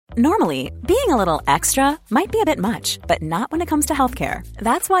Normally, being a little extra might be a bit much, but not when it comes to healthcare.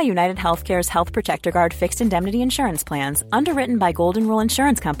 That's why United Healthcare's Health Protector Guard fixed indemnity insurance plans, underwritten by Golden Rule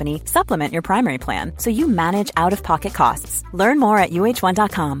Insurance Company, supplement your primary plan so you manage out-of-pocket costs. Learn more at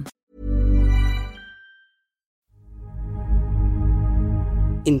uh1.com.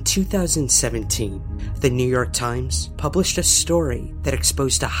 In 2017, the New York Times published a story that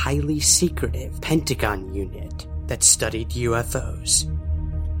exposed a highly secretive Pentagon unit that studied UFOs.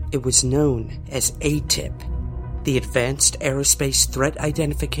 It was known as ATIP, the Advanced Aerospace Threat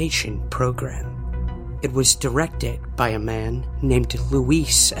Identification Program. It was directed by a man named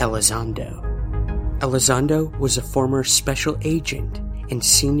Luis Elizondo. Elizondo was a former special agent and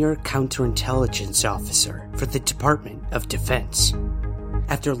senior counterintelligence officer for the Department of Defense.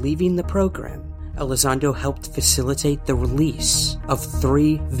 After leaving the program, Elizondo helped facilitate the release of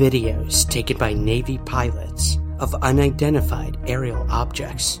 3 videos taken by Navy pilots of unidentified aerial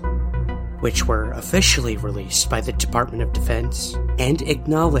objects, which were officially released by the Department of Defense and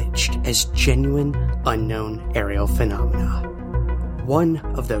acknowledged as genuine unknown aerial phenomena. One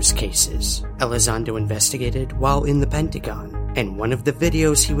of those cases Elizondo investigated while in the Pentagon, and one of the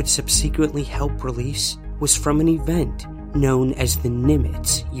videos he would subsequently help release was from an event known as the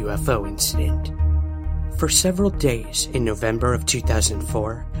Nimitz UFO incident. For several days in November of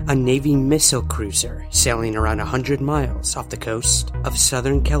 2004, a Navy missile cruiser sailing around 100 miles off the coast of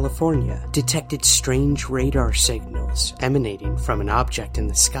Southern California detected strange radar signals emanating from an object in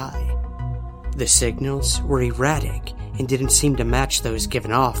the sky. The signals were erratic and didn't seem to match those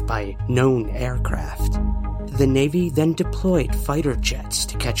given off by known aircraft. The Navy then deployed fighter jets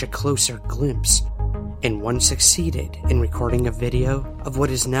to catch a closer glimpse, and one succeeded in recording a video of what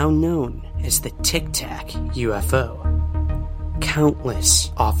is now known as the Tic Tac UFO.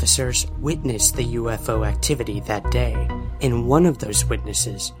 Countless officers witnessed the UFO activity that day, and one of those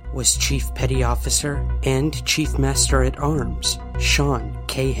witnesses was Chief Petty Officer and Chief Master at Arms, Sean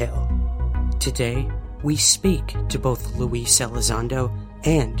Cahill. Today, we speak to both Luis Elizondo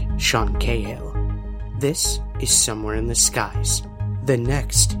and Sean Cahill. This is Somewhere in the Skies, the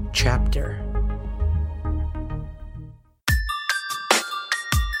next chapter.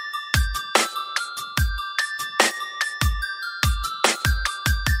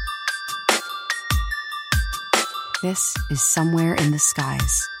 This is Somewhere in the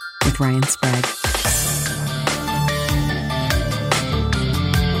Skies with Ryan Sprague.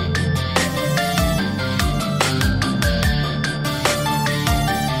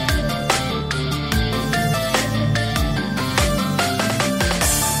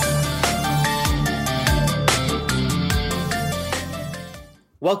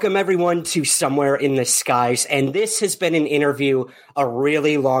 Welcome, everyone, to Somewhere in the Skies, and this has been an interview a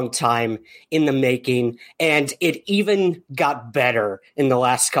really long time in the making, and it even got better in the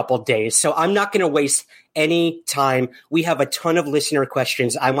last couple of days, so I'm not going to waste any time. We have a ton of listener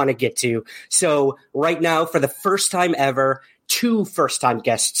questions I want to get to, so right now, for the first time ever, 2 first-time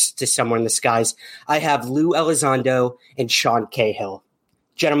guests to Somewhere in the Skies, I have Lou Elizondo and Sean Cahill.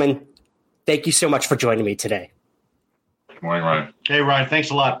 Gentlemen, thank you so much for joining me today. Good morning, Ryan. Hey, Ryan. Thanks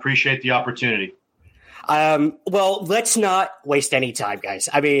a lot. Appreciate the opportunity. Well, let's not waste any time, guys.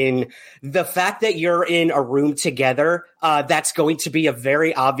 I mean, the fact that you're in a room together, that's going to be a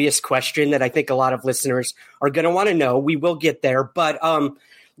very obvious question that I think a lot of listeners are going to want to know. We will get there, but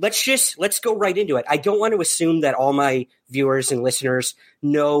let's go right into it. I don't want to assume that all my viewers and listeners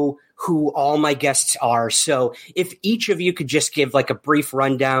know who all my guests are. So if each of you could just give like a brief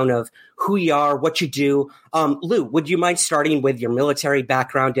rundown of who you are, what you do. Lou, would you mind starting with your military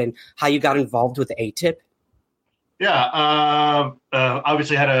background and how you got involved with ATIP? Yeah,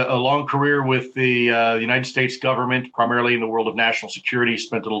 obviously had a long career with the United States government, primarily in the world of national security.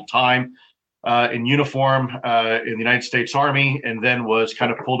 Spent a little time in uniform in the United States Army, and then was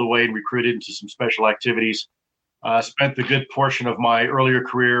kind of pulled away and recruited into some special activities. Spent the good portion of my earlier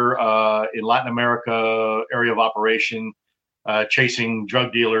career in Latin America area of operation, chasing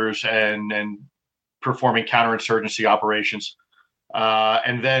drug dealers and performing counterinsurgency operations.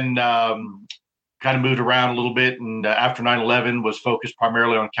 And then kind of moved around a little bit. And after 9/11 was focused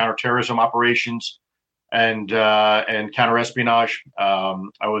primarily on counterterrorism operations and counterespionage.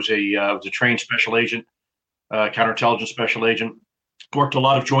 I was a trained special agent, counterintelligence special agent. Worked a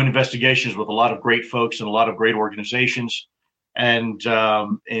lot of joint investigations with a lot of great folks and a lot of great organizations. And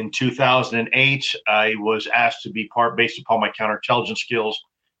in 2008, I was asked to be based upon my counterintelligence skills,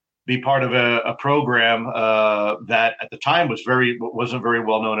 be part of a program that at the time wasn't very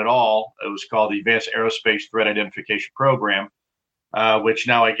well known at all. It was called the Advanced Aerospace Threat Identification Program, which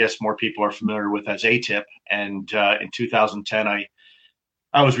now I guess more people are familiar with as ATIP. And in 2010, I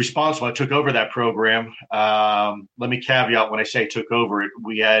I was responsible. I took over that program. Let me caveat when I say took over it,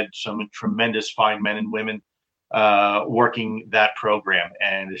 we had some tremendous fine men and women working that program.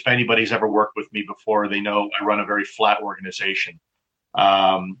 And if anybody's ever worked with me before, they know I run a very flat organization.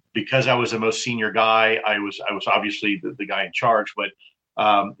 Because I was the most senior guy, I was obviously the guy in charge, but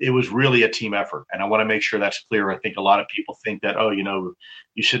it was really a team effort. And I want to make sure that's clear. I think a lot of people think that,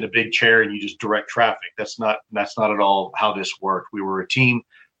 you sit in a big chair and you just direct traffic. That's not at all how this worked. We were a team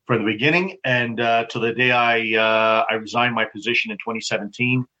from the beginning, and to the day I resigned my position in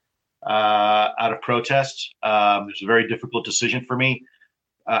 2017 out of protest. It was a very difficult decision for me.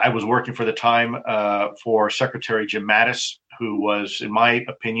 I was working for the time for Secretary Jim Mattis, who was, in my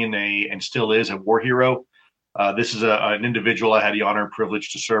opinion, and still is a war hero. This is an individual I had the honor and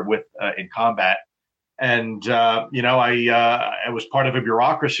privilege to serve with in combat. And, I was part of a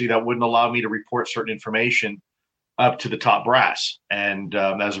bureaucracy that wouldn't allow me to report certain information up to the top brass. And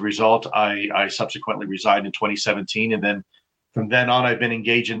as a result, I subsequently resigned in 2017. And then from then on, I've been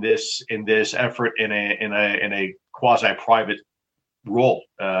engaged in this effort in a quasi-private role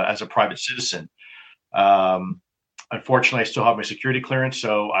as a private citizen. Unfortunately, I still have my security clearance,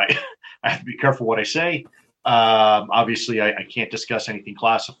 so I have to be careful what I say. Obviously, I can't discuss anything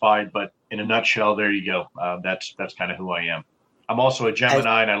classified, but in a nutshell, there you go. That's kind of who I am. I'm also a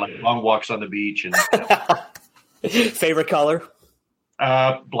Gemini, and I like long walks on the beach. And favorite color?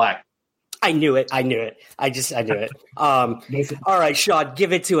 Black. I knew it. I knew it. All right, Sean,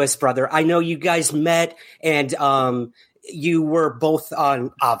 give it to us, brother. I know you guys met, and you were both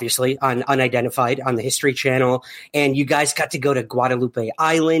obviously on Unidentified on the History Channel, and you guys got to go to Guadalupe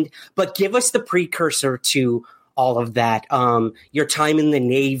Island. But give us the precursor to all of that, your time in the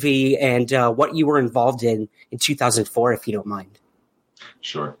Navy and what you were involved in 2004, if you don't mind.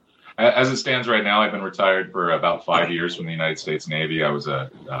 Sure. As it stands right now, I've been retired for about 5 years from the United States Navy. I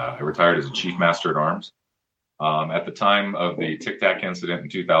retired as a Chief Master at Arms. At the time of the Tic Tac incident in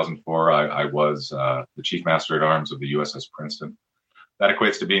 2004, I was the Chief Master at Arms of the USS Princeton. That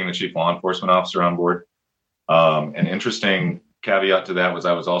equates to being the Chief Law Enforcement Officer on board. An interesting caveat to that was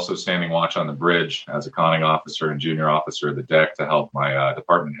I was also standing watch on the bridge as a conning officer and junior officer of the deck to help my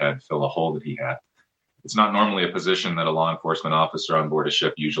department head fill a hole that he had. It's not normally a position that a law enforcement officer on board a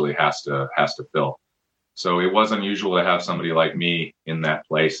ship usually has to fill. So it was unusual to have somebody like me in that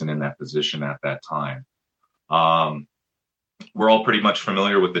place and in that position at that time. We're all pretty much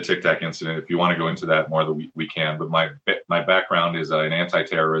familiar with the Tic Tac incident. If you want to go into that more, we can. But my background is in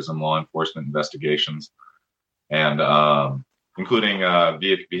anti-terrorism, law enforcement investigations, and including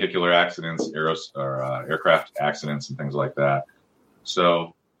vehicular accidents, aircraft accidents, and things like that.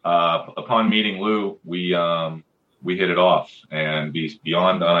 So upon meeting Lou, we hit it off, and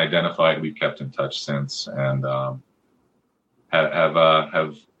beyond Unidentified, we've kept in touch since, and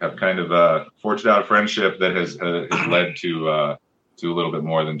have kind of forged out a friendship that has led to a little bit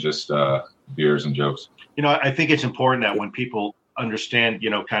more than just beers and jokes. I think it's important that when people understand,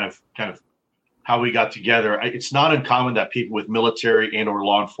 kind of how we got together, it's not uncommon that people with military and or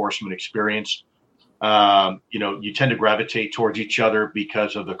law enforcement experience, you tend to gravitate towards each other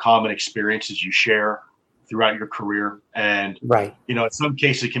because of the common experiences you share throughout your career. And, right. In some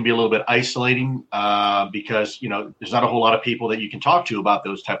cases it can be a little bit isolating because, there's not a whole lot of people that you can talk to about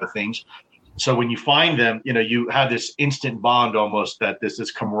those type of things. So when you find them, you have this instant bond almost, that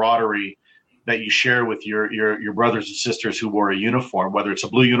this camaraderie that you share with your brothers and sisters who wore a uniform, whether it's a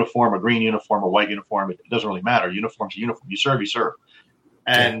blue uniform, a green uniform, a white uniform, it doesn't really matter. Uniform's a uniform. You serve.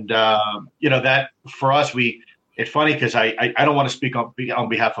 And, that for us, it's funny because I don't want to speak on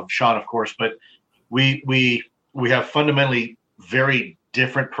behalf of Sean, of course, but we have fundamentally very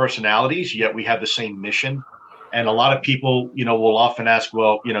different personalities, yet we have the same mission. And a lot of people, will often ask,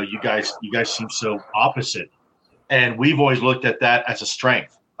 well, you guys seem so opposite. And we've always looked at that as a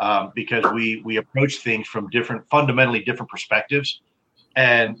strength because we approach things from fundamentally different perspectives.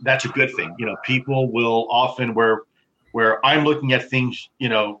 And that's a good thing. People will often where I'm looking at things,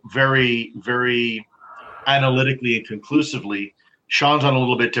 very, very analytically and conclusively. Sean's on a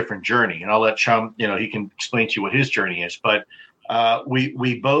little bit different journey, and I'll let Sean, he can explain to you what his journey is. But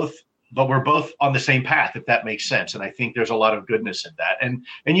we're both on the same path, if that makes sense. And I think there's a lot of goodness in that.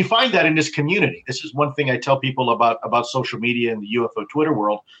 And you find that in this community. This is one thing I tell people about social media and the UFO Twitter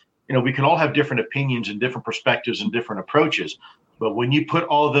world. We can all have different opinions and different perspectives and different approaches. But when you put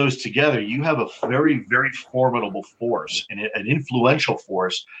all those together, you have a very, very formidable force and an influential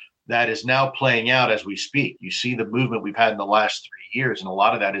force that is now playing out as we speak. You see the movement we've had in the last 3 years, and a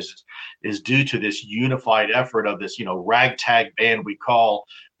lot of that is due to this unified effort of this, ragtag band we call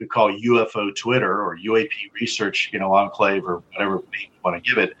UFO Twitter or UAP Research, Enclave, or whatever name you want to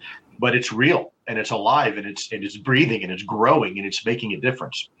give it. But it's real and it's alive and it's breathing and it's growing and it's making a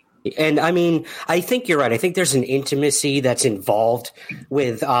difference. And I mean, I think you're right. I think there's an intimacy that's involved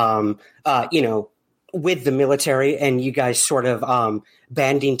with, with the military and you guys sort of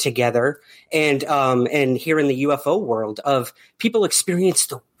banding together. And here in the UFO world of people experience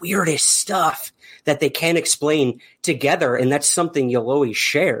the weirdest stuff that they can't explain together. And that's something you'll always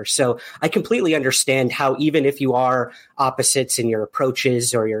share. So I completely understand how, even if you are opposites in your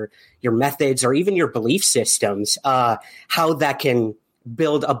approaches or your methods or even your belief systems, how that can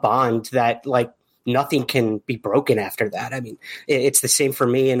build a bond that like nothing can be broken after that. I mean, it's the same for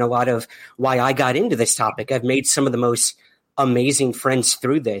me and a lot of why I got into this topic. I've made some of the most amazing friends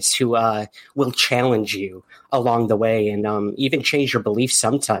through this who will challenge you along the way and even change your beliefs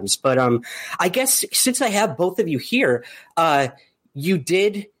sometimes. But I guess since I have both of you here, you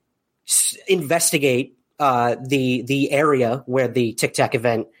did investigate the area where the Tic Tac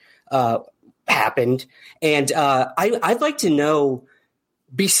event happened. And I'd like to know,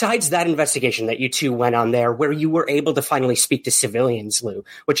 besides that investigation that you two went on there, where you were able to finally speak to civilians, Lou,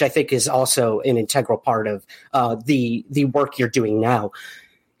 which I think is also an integral part of the work you're doing now.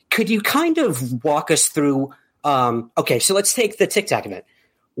 Could you kind of walk us through, okay, so let's take the Tic Tac event.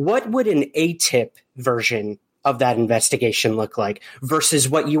 What would an ATIP version of that investigation look like versus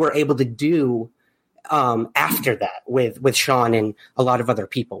what you were able to do after that with Sean and a lot of other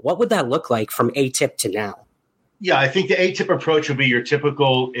people? What would that look like from ATIP to now? Yeah, I think the ATIP approach would be your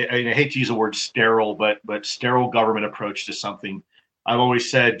typical, I hate to use the word sterile, but sterile government approach to something. I've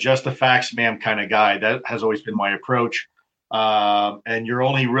always said, just the facts, ma'am, kind of guy. That has always been my approach. And you're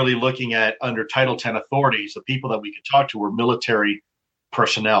only really looking at, under Title 10 authorities, the people that we could talk to were military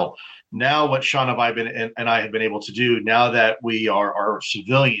personnel. Now what Sean and I have been able to do, now that we are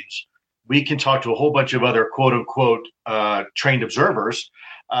civilians, we can talk to a whole bunch of other quote unquote trained observers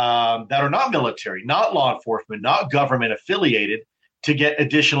that are not military, not law enforcement, not government affiliated, to get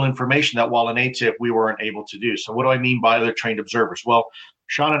additional information that while in ATIP we weren't able to do. So what do I mean by other trained observers? Well,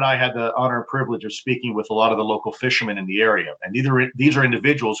 Sean and I had the honor and privilege of speaking with a lot of the local fishermen in the area. And these are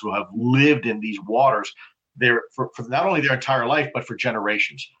individuals who have lived in these waters there for not only their entire life, but for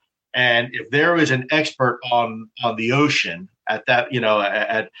generations. And if there is an expert on the ocean at that,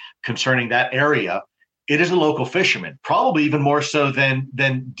 at concerning that area, it is a local fisherman, probably even more so than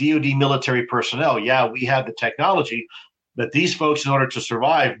DoD military personnel. Yeah, we have the technology, but these folks, in order to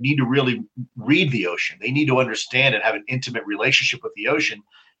survive, need to really read the ocean. They need to understand and have an intimate relationship with the ocean.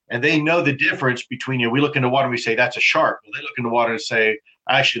 And they know the difference between, we look into water and we say, that's a shark. Well, they look into water and say,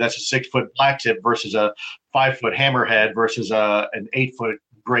 actually, that's a 6-foot blacktip versus a 5-foot hammerhead versus an 8-foot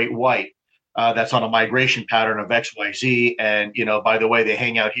great white. That's on a migration pattern of XYZ. And, by the way, they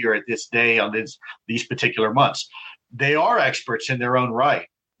hang out here at this day on these particular months. They are experts in their own right.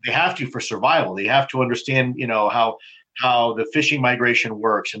 They have to for survival. They have to understand, how the fishing migration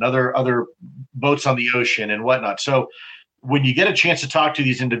works and other boats on the ocean and whatnot. So when you get a chance to talk to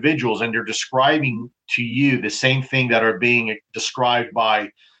these individuals and they're describing to you the same thing that are being described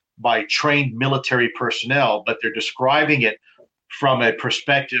by trained military personnel, but they're describing it from a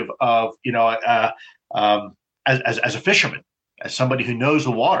perspective of, as a fisherman, as somebody who knows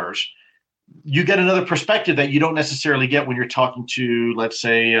the waters, you get another perspective that you don't necessarily get when you're talking to, let's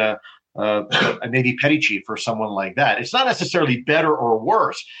say, a Navy petty chief or someone like that. It's not necessarily better or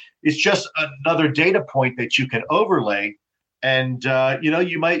worse. It's just another data point that you can overlay, and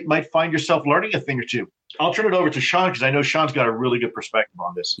you might find yourself learning a thing or two. I'll turn it over to Sean because I know Sean's got a really good perspective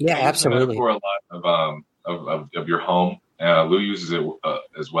on this. Yeah, absolutely. For a lot of your home. Lou uses it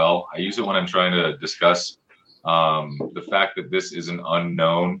as well. I use it when I'm trying to discuss the fact that this is an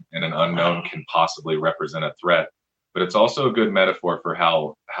unknown, and an unknown can possibly represent a threat. But it's also a good metaphor for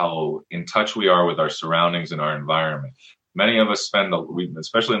how in touch we are with our surroundings and our environment. Many of us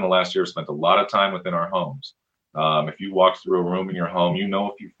especially in the last year, spent a lot of time within our homes. If you walk through a room in your home,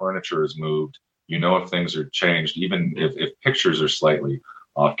 if your furniture is moved, if things are changed, even if pictures are slightly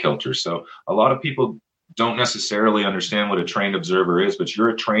off kilter. So a lot of people don't necessarily understand what a trained observer is, but you're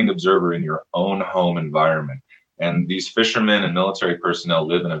a trained observer in your own home environment. And these fishermen and military personnel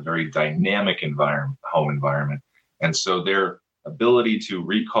live in a very dynamic home environment. And so their ability to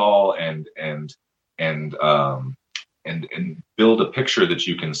recall and build a picture that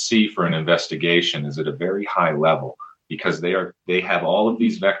you can see for an investigation is at a very high level, because they have all of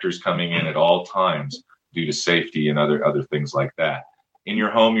these vectors coming in at all times due to safety and other things like that. in your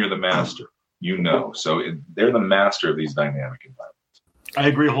home, you're the master, so they're the master of these dynamic environments. I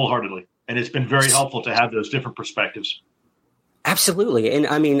agree wholeheartedly. And it's been very helpful to have those different perspectives. Absolutely. And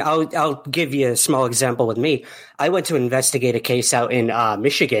I mean, I'll give you a small example with me. I went to investigate a case out in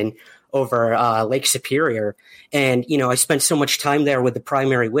Michigan over Lake Superior. And, I spent so much time there with the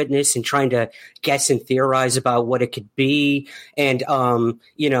primary witness and trying to guess and theorize about what it could be. And,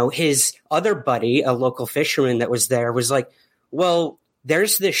 his other buddy, a local fisherman that was there, was like, well,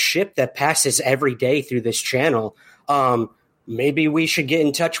 there's this ship that passes every day through this channel. Maybe we should get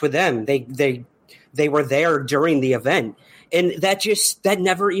in touch with them. They were there during the event. And that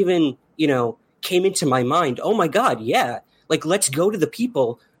never even, came into my mind. Oh my God. Yeah. Like, let's go to the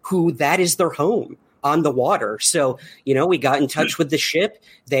people who that is their home on the water. So, we got in touch with the ship.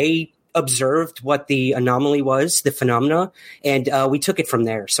 They observed what the anomaly was, the phenomena, and we took it from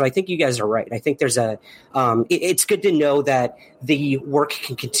there. So I think you guys are right. I think there's it's good to know that the work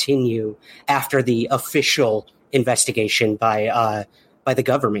can continue after the official investigation by the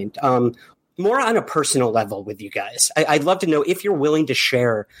government. More on a personal level with you guys, I'd love to know if you're willing to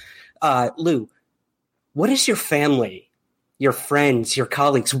share. Lou, what is your family, your friends, your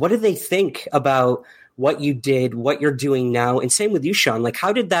colleagues, what do they think about what you did, what you're doing now? And same with you, Sean. Like,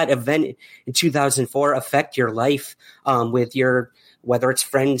 how did that event in 2004 affect your life with whether it's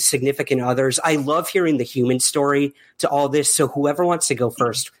friends, significant others? I love hearing the human story to all this. So whoever wants to go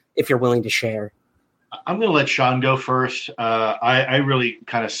first, if you're willing to share. I'm going to let Sean go first. I really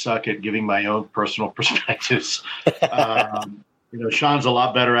kind of suck at giving my own personal perspectives. Sean's a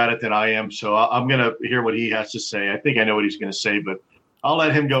lot better at it than I am, so I'm going to hear what he has to say. I think I know what he's going to say, but I'll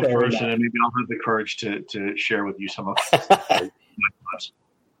let him go first, and then maybe I'll have the courage to share with you some of my thoughts.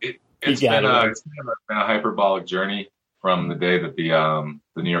 It's been a hyperbolic journey from the day that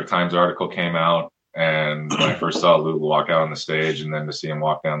the New York Times article came out, and when I first saw Lou walk out on the stage, and then to see him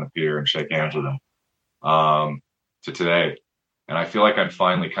walk down the pier and shake hands with him, to today. And I feel like I'm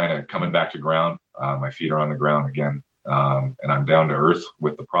finally kind of coming back to ground. My feet are on the ground again, and I'm down to earth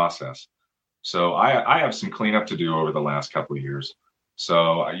with the process. So I have some cleanup to do over the last couple of years.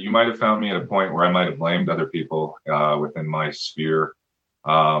 So you might have found me at a point where I might have blamed other people within my sphere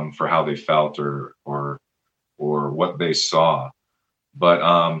for how they felt or what they saw. But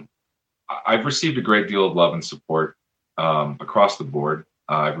I've received a great deal of love and support across the board.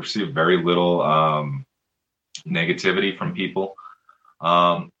 I've received very little negativity from people.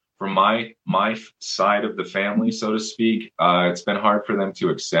 From my side of the family, so to speak, it's been hard for them to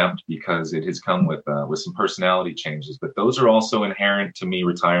accept because it has come with some personality changes. But those are also inherent to me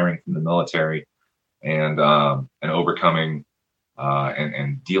retiring from the military and overcoming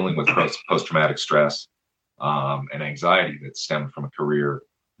and dealing with post-traumatic stress and anxiety that stemmed from a career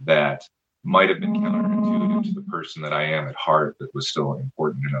that might have been counterintuitive to the person that I am at heart, that was still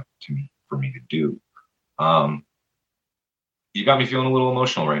important enough to me for me to do. You got me feeling a little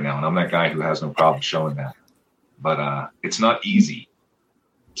emotional right now, and I'm that guy who has no problem showing that. But it's not easy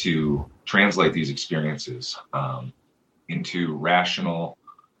to translate these experiences into rational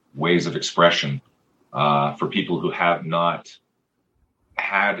ways of expression for people who have not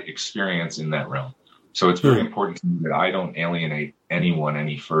had experience in that realm. So it's very important to me that I don't alienate anyone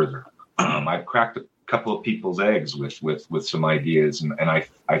any further. I've cracked a couple of people's eggs with some ideas, and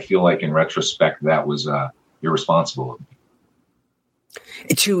I feel like in retrospect that was irresponsible of me.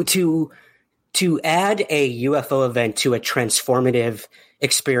 To add a UFO event to a transformative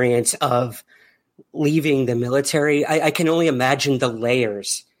experience of leaving the military, I can only imagine the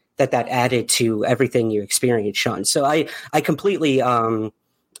layers that added to everything you experienced, Sean. So I completely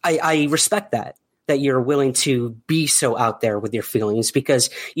I respect that you're willing to be so out there with your feelings, because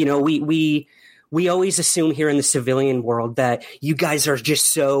we always assume here in the civilian world that you guys are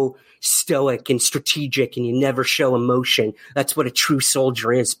just so stoic and strategic and you never show emotion. That's what a true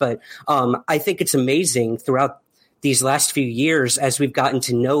soldier is. But I think it's amazing throughout these last few years, as we've gotten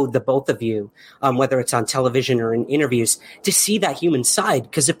to know the both of you, whether it's on television or in interviews, to see that human side,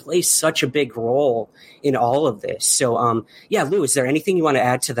 because it plays such a big role in all of this. So, Lou, is there anything you want to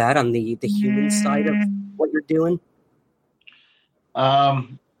add to that on the human side of what you're doing?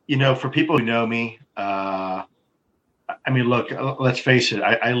 For people who know me, look, let's face it.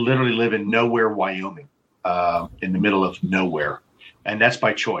 I literally live in nowhere, Wyoming, in the middle of nowhere, and that's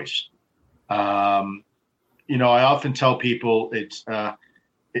by choice. I often tell people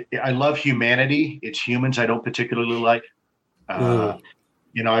I love humanity. It's humans I don't particularly like. I've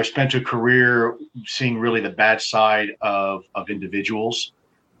spent a career seeing really the bad side of individuals,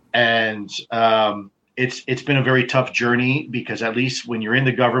 and it's been a very tough journey, because at least when you're in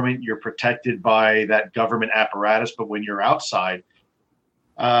the government, you're protected by that government apparatus. But when you're outside,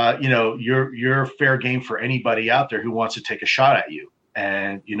 you're fair game for anybody out there who wants to take a shot at you.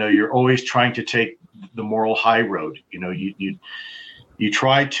 And, you're always trying to take the moral high road. You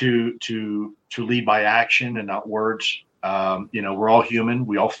try to lead by action and not words. We're all human.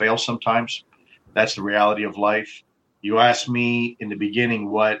 We all fail sometimes. That's the reality of life. You asked me in the beginning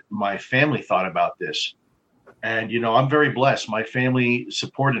what my family thought about this. And, I'm very blessed. My family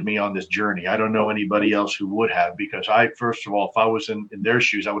supported me on this journey. I don't know anybody else who would have, because first of all, if I was in their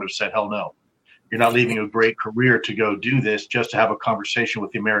shoes, I would have said, hell no. You're not leaving a great career to go do this just to have a conversation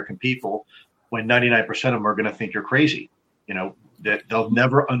with the American people when 99% of them are going to think you're crazy. That they'll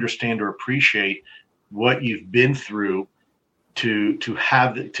never understand or appreciate what you've been through to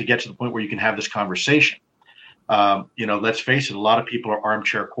get to the point where you can have this conversation. Let's face it, a lot of people are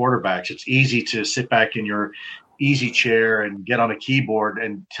armchair quarterbacks. It's easy to sit back in your easy chair and get on a keyboard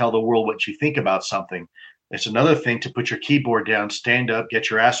and tell the world what you think about something. It's another thing to put your keyboard down, stand up, get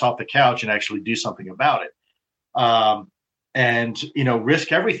your ass off the couch, and actually do something about it.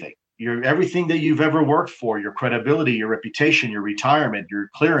 Risk everything. Everything that you've ever worked for, your credibility, your reputation, your retirement, your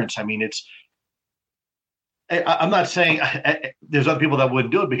clearance. I mean, I'm not saying there's other people that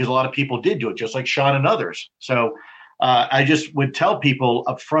wouldn't do it, because a lot of people did do it, just like Sean and others. So I just would tell people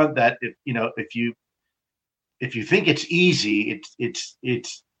up front that if you think it's easy,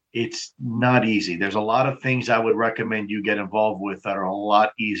 it's not easy. There's a lot of things I would recommend you get involved with that are a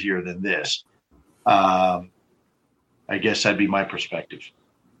lot easier than this. I guess that'd be my perspective.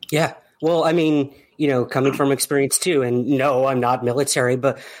 Yeah. Well, I mean, coming from experience too, and no, I'm not military,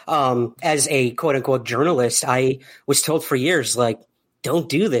 but as a quote unquote journalist, I was told for years, like, don't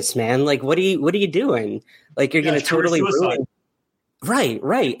do this, man. Like, what are you doing? Like, you're going to totally ruin.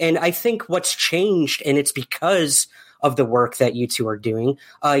 Right. And I think what's changed, and it's because of the work that you two are doing,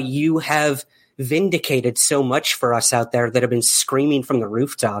 you have vindicated so much for us out there that have been screaming from the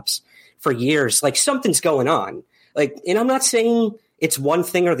rooftops for years, like something's going on. Like, and I'm not saying it's one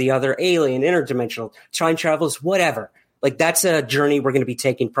thing or the other, alien, interdimensional, time travels, whatever. Like, that's a journey we're going to be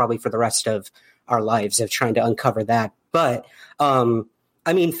taking probably for the rest of our lives, of trying to uncover that. But,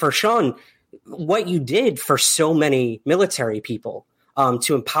 for Sean, what you did for so many military people,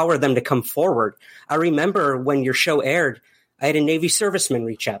 to empower them to come forward. I remember when your show aired, I had a Navy serviceman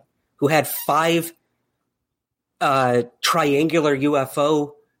reach out who had 5 triangular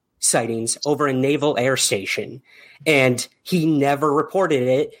UFO sightings over a naval air station. And he never reported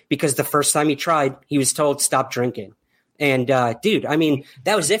it because the first time he tried, he was told, stop drinking. And dude,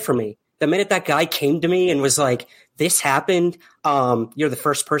 that was it for me. The minute that guy came to me and was like, this happened, you're the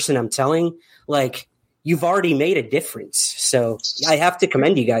first person I'm telling, like, you've already made a difference. So I have to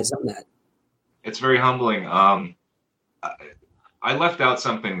commend you guys on that. It's very humbling. I left out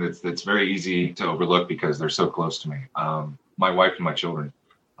something that's very easy to overlook because they're so close to me. My wife and my children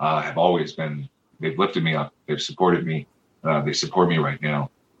have always been, they've lifted me up. They've supported me. They support me right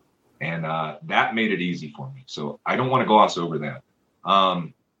now. And that made it easy for me. So I don't want to gloss over that.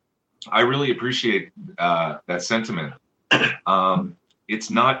 I really appreciate that sentiment.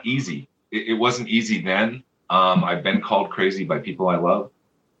 It's not easy. It wasn't easy then. I've been called crazy by people I love,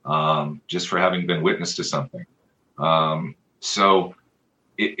 just for having been witness to something. So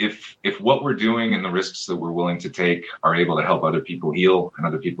if what we're doing and the risks that we're willing to take are able to help other people heal and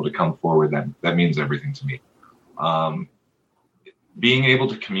other people to come forward, that means everything to me. Being able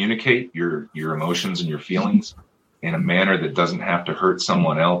to communicate your emotions and your feelings in a manner that doesn't have to hurt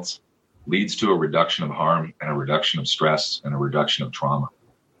someone else leads to a reduction of harm and a reduction of stress and a reduction of trauma.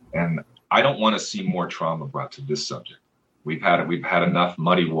 And I don't want to see more trauma brought to this subject. We've had enough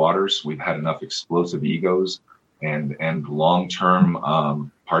muddy waters. We've had enough explosive egos and long-term,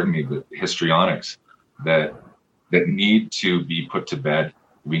 the histrionics that need to be put to bed.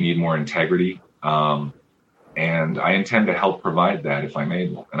 We need more integrity. And I intend to help provide that if I'm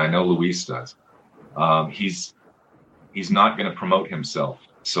able. And I know Luis does. He's not going to promote himself.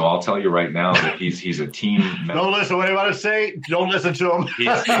 So I'll tell you right now that he's a team member. Don't listen to what he want to say. Don't listen to him.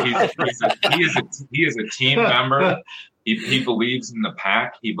 He is a team member. He believes in the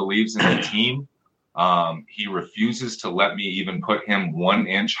pack. He believes in the team. He refuses to let me even put him 1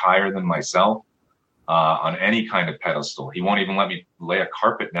 inch higher than myself on any kind of pedestal. He won't even let me lay a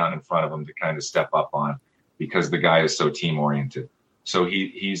carpet down in front of him to kind of step up on, because the guy is so team oriented. So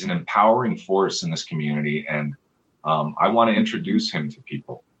he's an empowering force in this community, and I want to introduce him to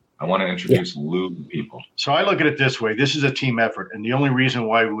people. I want to introduce Lou to people. So I look at it this way. This is a team effort. And the only reason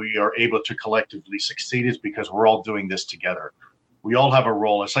why we are able to collectively succeed is because we're all doing this together. We all have a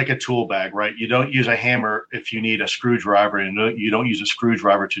role. It's like a tool bag, right? You don't use a hammer if you need a screwdriver, and you don't use a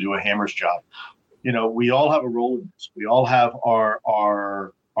screwdriver to do a hammer's job. we all have a role in this. We all have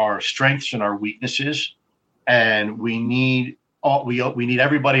our strengths and our weaknesses, and we need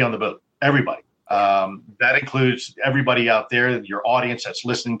everybody on the boat. Everybody. That includes everybody out there, your audience that's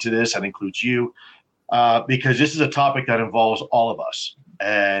listening to this. That includes you, because this is a topic that involves all of us,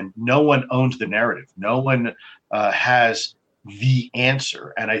 and no one owns the narrative. No one has the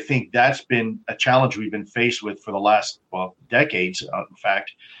answer, and I think that's been a challenge we've been faced with for the last decades, in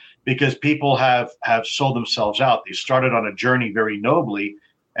fact, because people have sold themselves out. They started on a journey very nobly,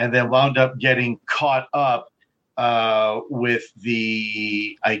 and then wound up getting caught up with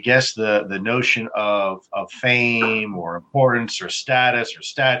the notion of fame or importance or status or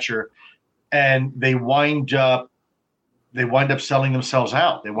stature, and they wind up selling themselves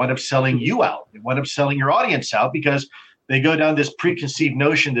out. They wind up selling you out. They wind up selling your audience out because they go down this preconceived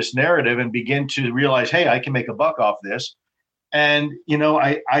notion, this narrative, and begin to realize, hey, I can make a buck off this. And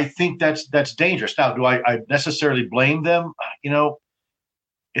I think that's dangerous. Now, do I necessarily blame them?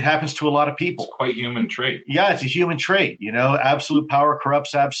 It happens to a lot of people. It's quite human trait. Yeah, it's a human trait. Absolute power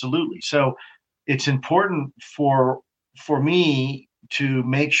corrupts absolutely. So it's important for me to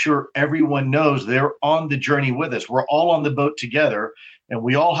make sure everyone knows they're on the journey with us. We're all on the boat together, and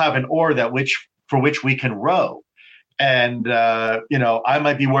we all have an oar for which we can row. And, I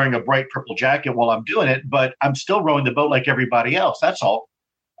might be wearing a bright purple jacket while I'm doing it, but I'm still rowing the boat like everybody else. That's all.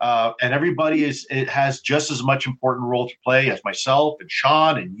 And everybody has just as much important role to play as myself and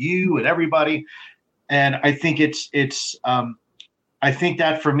Sean and you and everybody. And I think I think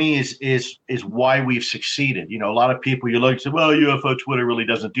that for me is why we've succeeded. A lot of people, you look and say, well, UFO Twitter really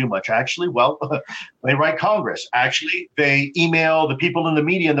doesn't do much. Actually, well, they write Congress. Actually, they email the people in the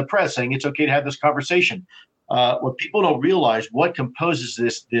media and the press saying it's okay to have this conversation. What people don't realize, what composes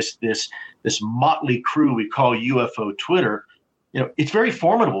this motley crew we call UFO Twitter, it's very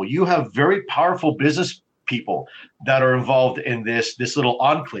formidable. You have very powerful business people that are involved in this little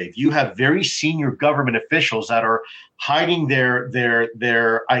enclave. You have very senior government officials that are hiding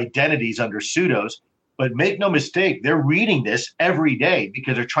their identities under pseudos. But make no mistake, they're reading this every day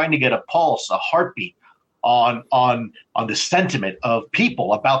because they're trying to get a pulse, a heartbeat on the sentiment of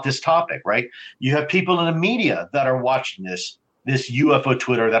people about this topic, right? You have people in the media that are watching this UFO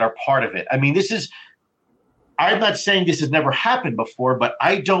Twitter that are part of it. I mean, I'm not saying this has never happened before, but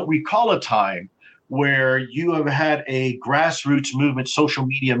I don't recall a time where you have had a grassroots movement, social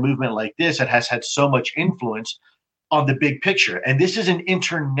media movement like this that has had so much influence on the big picture. And this is an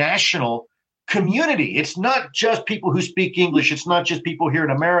international community. It's not just people who speak English. It's not just people here in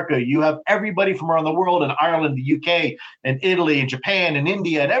America. You have everybody from around the world, in Ireland, the UK, and Italy, and Japan, and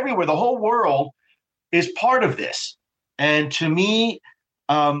India, and everywhere. The whole world is part of this. And to me,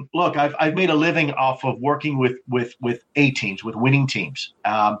 look, I've made a living off of working with A teams, with winning teams.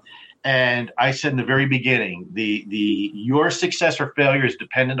 And I said in the very beginning, your success or failure is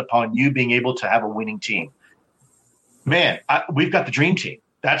dependent upon you being able to have a winning team. Man, we've got the dream team.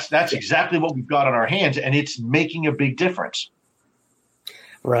 That's exactly what we've got on our hands, and it's making a big difference.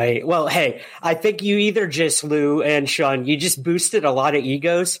 Right. Well, hey, I think you either just, Lou and Sean, you just boosted a lot of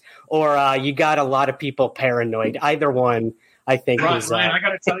egos, or you got a lot of people paranoid. Either one, I think. Ryan, I got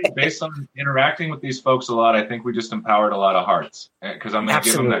to tell you, based on interacting with these folks a lot, I think we just empowered a lot of hearts, because I'm going to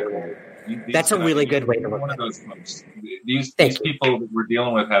give them that credit. That's a really good way to look at it. One of those folks. These people that we're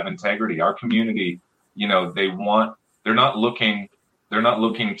dealing with have integrity. Our community, they're not looking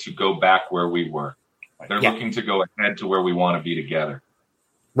to go back where we were. They're looking to go ahead to where we want to be together.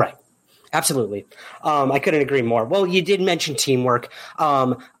 Right. Absolutely. I couldn't agree more. Well, you did mention teamwork.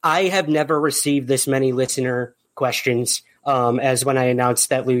 I have never received this many listener questions as when I announced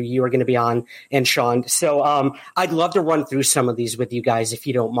that, Lou, you were going to be on, and Sean. So I'd love to run through some of these with you guys, if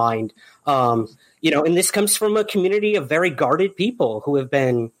you don't mind. And this comes from a community of very guarded people who have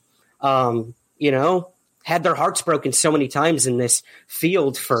been, had their hearts broken so many times in this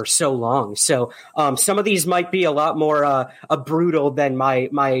field for so long. So some of these might be a lot more brutal than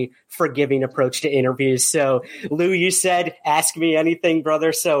my forgiving approach to interviews. So Lou, you said, ask me anything,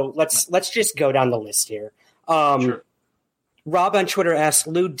 brother. So let's just go down the list here. Sure. Rob on Twitter asks,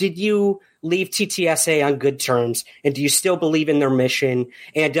 Lou, did you leave TTSA on good terms? And do you still believe in their mission?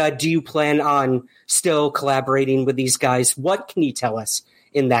 And do you plan on still collaborating with these guys? What can you tell us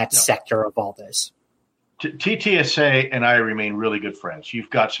in that sector of all this? TTSA and I remain really good friends. You've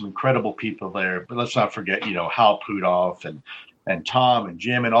got some incredible people there, but let's not forget, Hal Puthoff and Tom and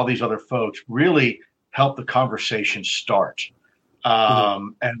Jim and all these other folks really helped the conversation start.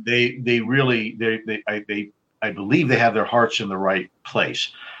 And I believe they have their hearts in the right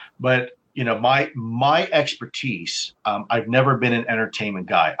place. But my expertise, I've never been an entertainment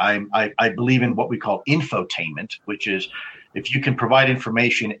guy. I believe in what we call infotainment, which is if you can provide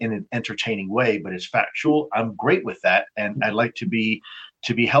information in an entertaining way, but it's factual, I'm great with that. And I'd like to be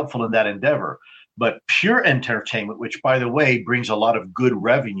helpful in that endeavor. But pure entertainment, which by the way brings a lot of good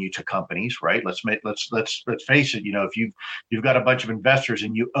revenue to companies, right? Let's face it. If you've got a bunch of investors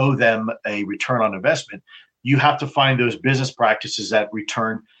and you owe them a return on investment, you have to find those business practices that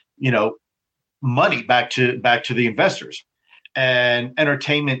return, money back to the investors. And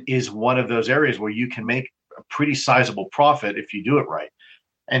entertainment is one of those areas where you can make a pretty sizable profit if you do it right.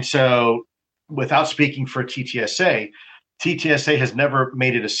 And so, without speaking for TTSA has never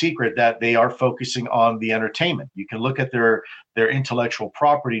made it a secret that they are focusing on the entertainment. You can look at their intellectual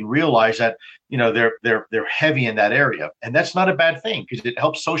property and realize that they're heavy in that area, and that's not a bad thing because it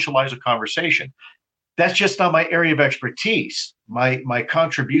helps socialize a conversation. That's just not my area of expertise. My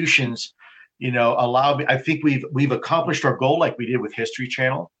contributions, allow me. I think we've accomplished our goal, like we did with History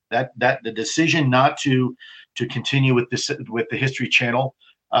Channel. That the decision not to continue with the History Channel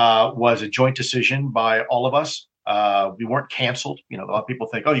was a joint decision by all of us. We weren't canceled. A lot of people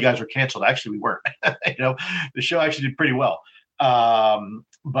think, "Oh, you guys were canceled." Actually, we weren't. The show actually did pretty well.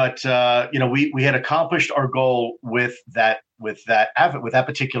 But we had accomplished our goal with that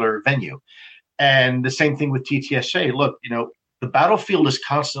particular venue. And the same thing with TTSA. Look, the battlefield is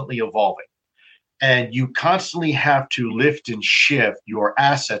constantly evolving, and you constantly have to lift and shift your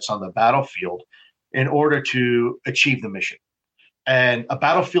assets on the battlefield in order to achieve the mission. And a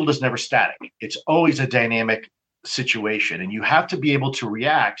battlefield is never static. It's always a dynamic situation, and you have to be able to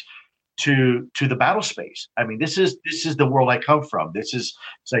react to the battle space. I mean, this is the world I come from. It's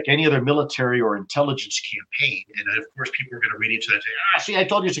like any other military or intelligence campaign. And of course, people are going to read into that and say, see, I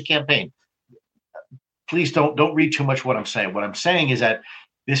told you it's a campaign. Please don't read too much what I'm saying. What I'm saying is that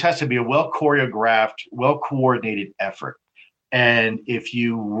this has to be a well-choreographed, well-coordinated effort. And if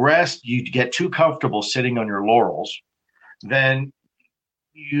you get too comfortable sitting on your laurels, then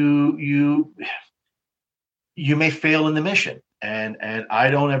you may fail in the mission. And I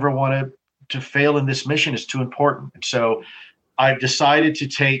don't ever want to fail in this mission. It's too important. And so I've decided to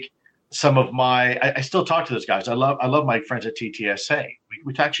take some of I still talk to those guys. I love my friends at TTSA.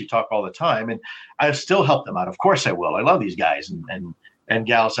 We actually talk all the time, and I still help them out. Of course I will. I love these guys and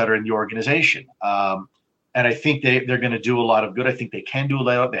gals that are in the organization. And I think they're going to do a lot of good. I think they can do a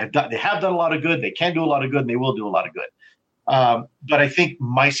lot. They have done a lot of good. They can do a lot of good, and they will do a lot of good. But I think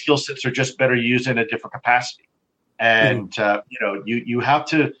my skill sets are just better used in a different capacity. And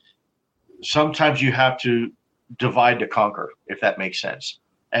sometimes you have to divide to conquer, if that makes sense.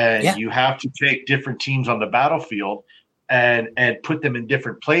 And you have to take different teams on the battlefield and put them in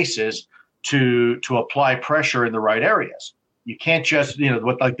different places to apply pressure in the right areas. You can't just,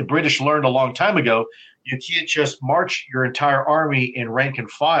 what like the British learned a long time ago, you can't just march your entire army in rank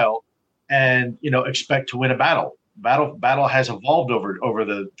and file and, expect to win a battle. Battle has evolved over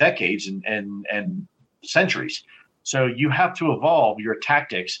the decades and centuries. So you have to evolve your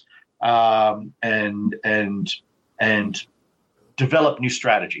tactics and develop new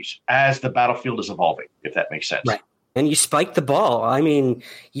strategies as the battlefield is evolving, if that makes sense. Right. And you spiked the ball. I mean,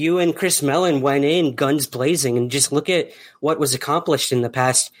 you and Chris Mellon went in guns blazing, and just look at what was accomplished in the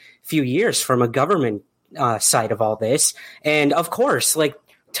past few years from a government side of all this. And of course, like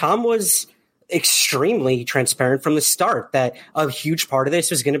Tom was extremely transparent from the start that a huge part of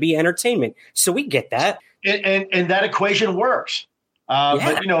this was going to be entertainment. So we get that. And that equation works.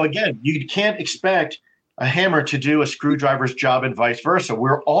 But, again, you can't expect a hammer to do a screwdriver's job and vice versa.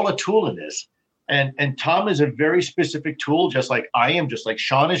 We're all a tool in this. And Tom is a very specific tool, just like I am, just like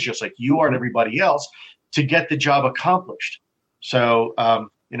Sean is, just like you are and everybody else, to get the job accomplished. So,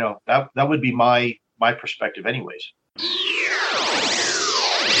 that would be my perspective anyways.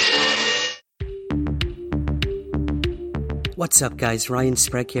 What's up, guys? Ryan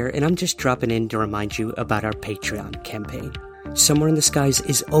Sprague here, and I'm just dropping in to remind you about our Patreon campaign. Somewhere in the Skies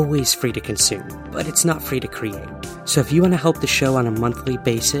is always free to consume, but it's not free to create. So if you want to help the show on a monthly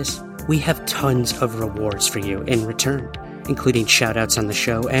basis, we have tons of rewards for you in return, including shoutouts on the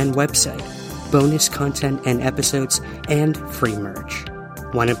show and website, bonus content and episodes, and free merch.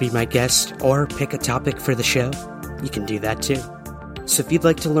 Want to be my guest or pick a topic for the show? You can do that too. So if you'd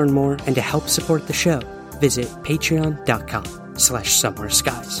like to learn more and to help support the show, visit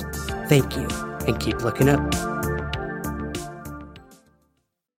patreon.com/somewhereskies. Thank you, and keep looking up.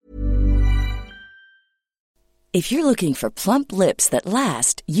 If you're looking for plump lips that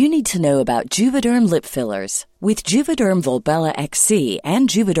last, you need to know about Juvederm lip fillers. With Juvederm Volbella XC and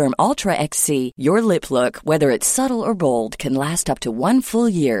Juvederm Ultra XC, your lip look, whether it's subtle or bold, can last up to 1 full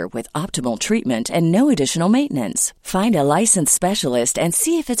year with optimal treatment and no additional maintenance. Find a licensed specialist and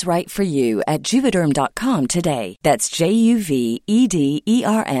see if it's right for you at Juvederm.com today. That's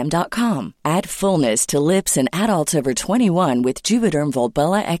JUVEDERM.com. Add fullness to lips in adults over 21 with Juvederm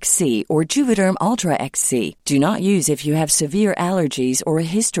Volbella XC or Juvederm Ultra XC. Do not use if you have severe allergies or a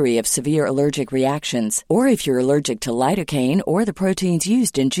history of severe allergic reactions, or if you're allergic to lidocaine or the proteins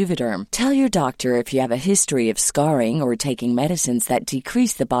used in Juvederm. Tell your doctor if you have a history of scarring or taking medicines that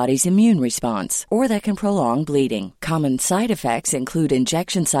decrease the body's immune response or that can prolong bleeding. Common side effects include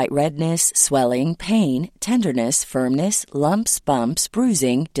injection site redness, swelling, pain, tenderness, firmness, lumps, bumps,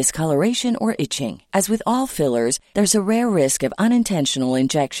 bruising, discoloration, or itching. As with all fillers, there's a rare risk of unintentional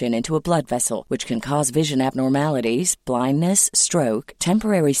injection into a blood vessel, which can cause vision abnormalities, blindness, stroke,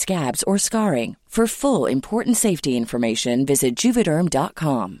 temporary scabs, or scarring. For full, important safety information, visit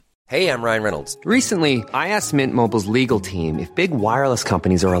Juvederm.com. Hey, I'm Ryan Reynolds. Recently, I asked Mint Mobile's legal team if big wireless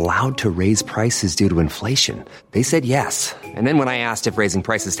companies are allowed to raise prices due to inflation. They said yes. And then when I asked if raising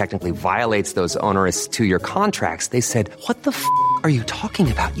prices technically violates those onerous 2-year contracts, they said, "What the f*** are you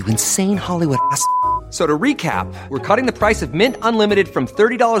talking about, you insane Hollywood ass?" So to recap, we're cutting the price of Mint Unlimited from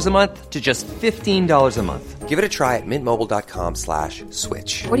 $30 a month to just $15 a month. Give it a try at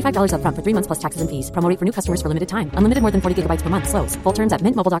mintmobile.com/switch. $45 up front for 3 months plus taxes and fees. Promo rate for new customers for limited time. Unlimited more than 40 gigabytes per month. Slows full terms at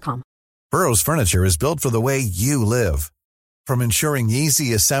mintmobile.com. Burrow's furniture is built for the way you live. From ensuring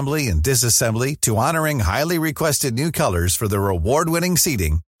easy assembly and disassembly to honoring highly requested new colors for their award-winning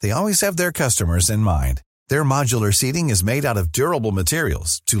seating, they always have their customers in mind. Their modular seating is made out of durable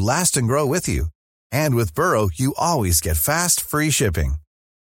materials to last and grow with you. And with Burrow, you always get fast, free shipping.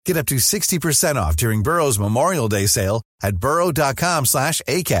 Get up to 60% off during Burrow's Memorial Day sale at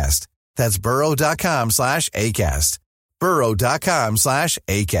burrow.com/ACAST. That's burrow.com/ACAST.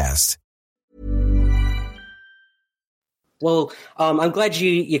 burrow.com/ACAST. Well, I'm glad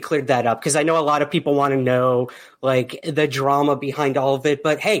you cleared that up, because I know a lot of people want to know like the drama behind all of it.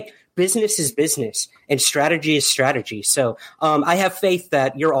 But hey, business is business and strategy is strategy. So I have faith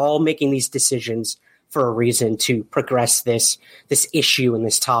that you're all making these decisions for a reason to progress this issue and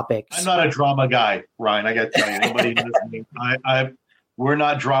this topic. I'm not a drama guy, Ryan. I got to tell you, anybody listening, we're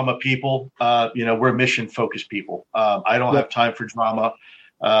not drama people. We're mission focused people. I don't have time for drama.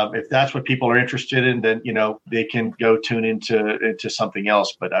 If that's what people are interested in, then they can go tune into something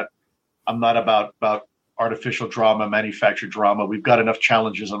else. But I'm not about artificial drama, manufactured drama. We've got enough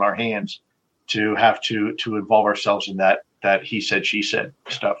challenges on our hands to have to involve ourselves in that he said, she said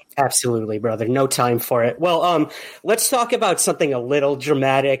stuff. Absolutely, brother. No time for it. Well, let's talk about something a little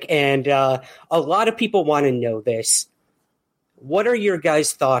dramatic, and a lot of people want to know this. What are your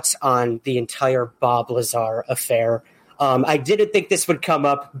guys' thoughts on the entire Bob Lazar affair? I didn't think this would come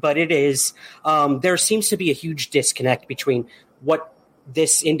up, but it is. There seems to be a huge disconnect between what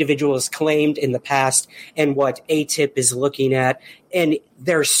this individual has claimed in the past and what AATIP is looking at. And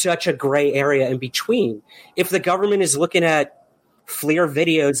there's such a gray area in between. If the government is looking at FLIR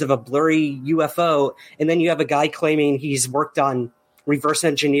videos of a blurry UFO, and then you have a guy claiming he's worked on reverse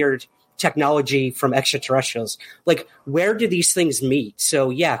engineered technology from extraterrestrials, like, where do these things meet?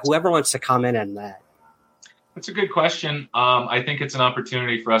 So yeah, whoever wants to comment on that. That's a good question. I think it's an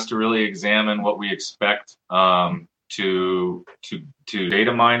opportunity for us to really examine what we expect to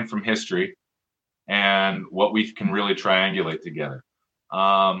data mine from history and what we can really triangulate together.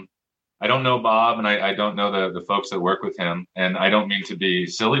 I don't know Bob, and I don't know the folks that work with him, and I don't mean to be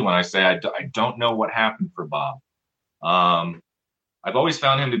silly when I say I don't know what happened for Bob. I've always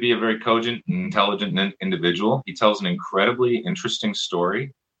found him to be a very cogent and intelligent individual. He tells an incredibly interesting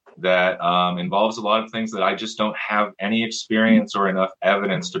story that involves a lot of things that I just don't have any experience or enough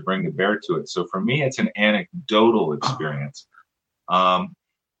evidence to bring to bear to it. So for me, it's an anecdotal experience.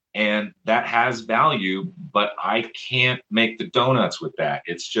 And that has value, but I can't make the donuts with that.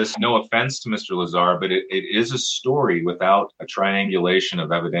 It's just, no offense to Mr. Lazar, but it is a story without a triangulation of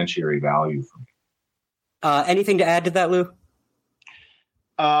evidentiary value for me. Anything to add to that, Lou?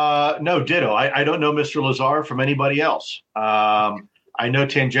 No, ditto. I don't know Mr. Lazar from anybody else. I know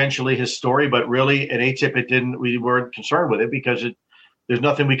tangentially his story, but really at AATIP, we weren't concerned with it because there's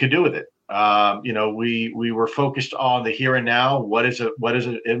nothing we could do with it. We were focused on the here and now. What is it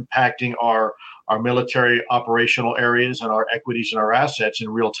impacting our military operational areas and our equities and our assets in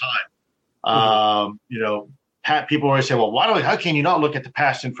real time? People always say, well, how can you not look at the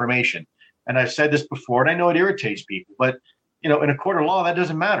past information? And I've said this before, and I know it irritates people, but in a court of law, that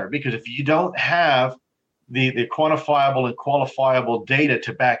doesn't matter, because if you don't have the quantifiable and qualifiable data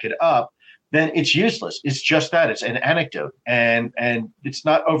to back it up, then it's useless. It's just that. It's an anecdote. And it's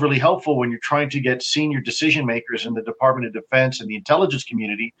not overly helpful when you're trying to get senior decision makers in the Department of Defense and the intelligence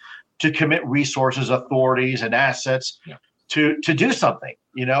community to commit resources, authorities, and assets to do something.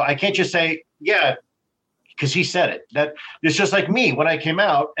 I can't just say, yeah, because he said it. That it's just like me when I came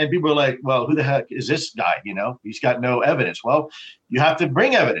out and people were like, well, who the heck is this guy? He's got no evidence. Well, you have to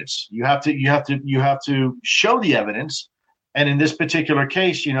bring evidence. You have to show the evidence. And in this particular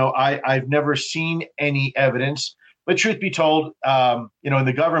case, I've never seen any evidence. But truth be told, in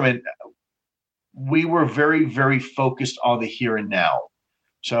the government, we were very, very focused on the here and now.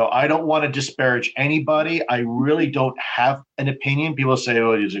 So I don't want to disparage anybody. I really don't have an opinion. People say,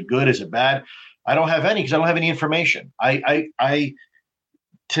 oh, is it good? Is it bad? I don't have any because I don't have any information.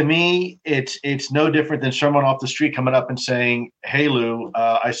 To me, it's no different than someone off the street coming up and saying, hey, Lou,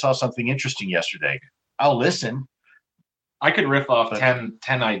 I saw something interesting yesterday. I'll listen. I could riff off 10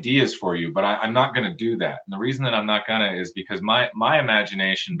 ideas for you, but I'm not going to do that. And the reason that I'm not going to is because my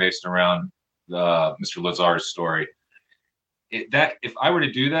imagination based around Mr. Lazar's story, that if I were to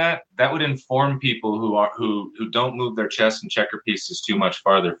do that, that would inform people who don't move their chest and checker pieces too much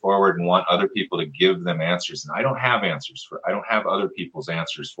farther forward and want other people to give them answers. And I don't have answers I don't have other people's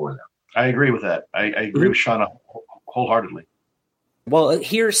answers for them. I agree with that. I agree with Shauna wholeheartedly. Well,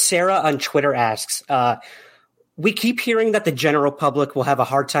 here Sarah on Twitter asks, we keep hearing that the general public will have a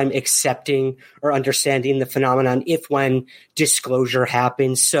hard time accepting or understanding the phenomenon when disclosure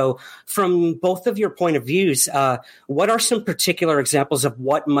happens. So from both of your point of views, what are some particular examples of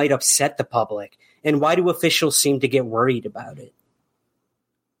what might upset the public, and why do officials seem to get worried about it?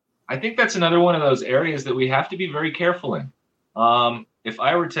 I think that's another one of those areas that we have to be very careful in. If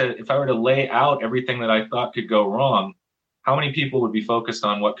I were to lay out everything that I thought could go wrong, how many people would be focused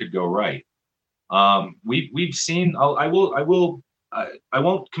on what could go right? We've seen. I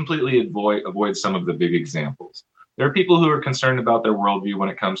won't completely avoid some of the big examples. There are people who are concerned about their worldview when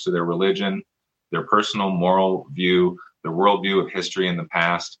it comes to their religion, their personal moral view, their worldview of history in the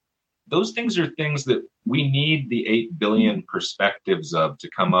past. Those things are things that we need the 8 billion perspectives of to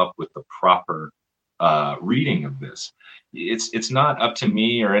come up with the proper reading of this. It's not up to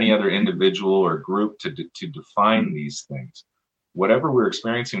me or any other individual or group to define these things. Whatever we're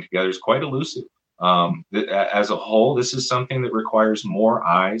experiencing together is quite elusive. As a whole, this is something that requires more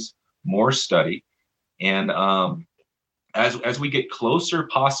eyes, more study, and as we get closer,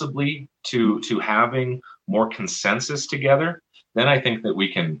 possibly to having more consensus together, then I think that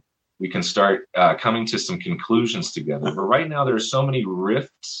we can start coming to some conclusions together. But right now, there are so many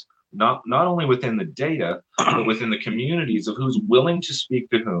rifts, not only within the data, but within the communities of who's willing to speak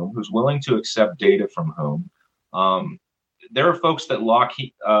to whom, who's willing to accept data from whom. There are folks that lock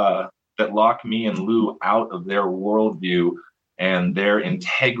me and Lou out of their worldview and their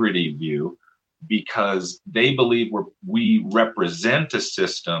integrity view because they believe we represent a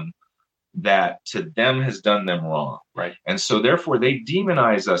system that to them has done them wrong. Right. And so therefore they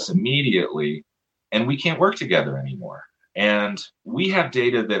demonize us immediately and we can't work together anymore. And we have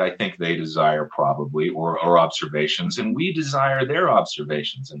data that I think they desire probably, or observations, and we desire their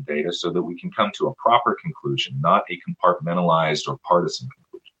observations and data so that we can come to a proper conclusion, not a compartmentalized or partisan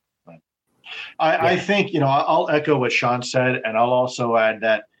conclusion. Right. I think, I'll echo what Sean said, and I'll also add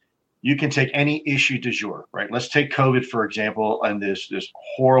that you can take any issue du jour, right? Let's take COVID, for example, and this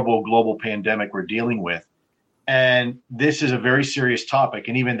horrible global pandemic we're dealing with. And this is a very serious topic.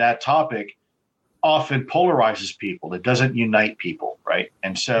 And even that topic often polarizes people. It doesn't unite people, right?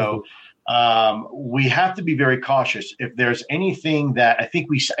 And so we have to be very cautious. If there's anything that I think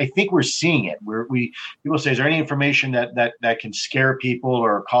we're seeing it, people say, is there any information that can scare people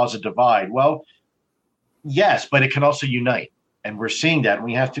or cause a divide? Well, yes, but it can also unite, and we're seeing that. And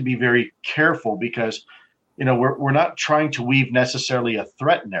we have to be very careful because, we're not trying to weave necessarily a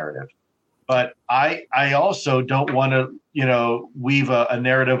threat narrative, but I also don't want to, weave a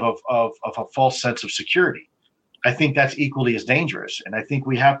narrative of a false sense of security. I think that's equally as dangerous. And I think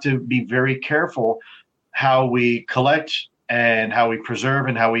we have to be very careful how we collect and how we preserve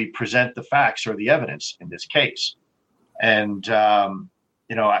and how we present the facts or the evidence in this case. And,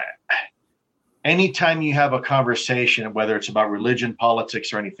 anytime you have a conversation, whether it's about religion,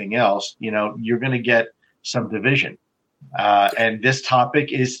 politics, or anything else, you're going to get some division. And this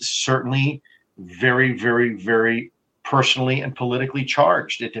topic is certainly very, very, very personally and politically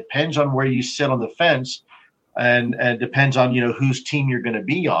charged. It depends on where you sit on the fence, and depends on whose team you're going to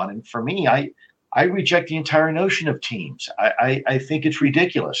be on. And for me, I reject the entire notion of teams. I think it's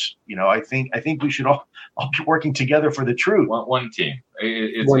ridiculous. I think we should all be working together for the truth. One team.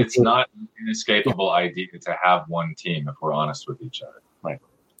 It's team. Not an inescapable idea to have one team if we're honest with each other. Right.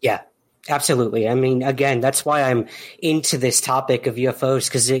 Yeah. Absolutely. I mean, again, that's why I'm into this topic of UFOs,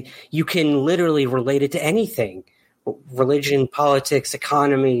 because you can literally relate it to anything. Religion, politics,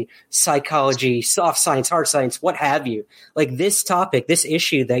 economy, psychology, soft science, hard science, what have you. Like this topic, this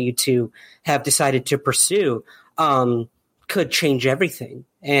issue that you two have decided to pursue could change everything.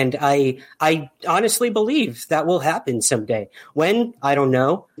 And I honestly believe that will happen someday. When? I don't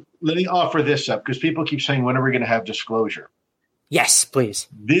know. Let me offer this up, because people keep saying, when are we going to have disclosure? Yes, please.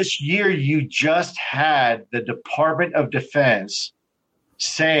 This year, you just had the Department of Defense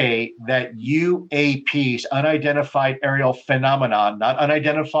say that UAPs, unidentified aerial phenomenon, not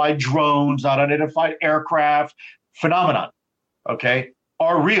unidentified drones, not unidentified aircraft, phenomenon, okay,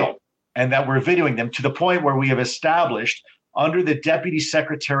 are real, and that we're videoing them to the point where we have established under the Deputy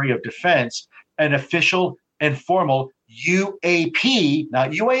Secretary of Defense an official and formal UAP,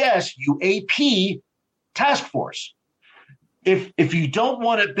 not UAS, UAP task force. If you don't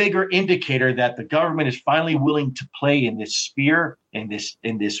want a bigger indicator that the government is finally willing to play in this sphere, in this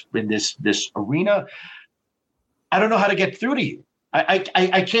arena, I don't know how to get through to you. I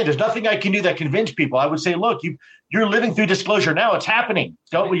can't. There's nothing I can do that convince people. I would say, look, you're living through disclosure now. It's happening.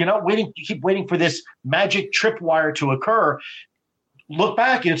 You're not waiting. You keep waiting for this magic tripwire to occur. Look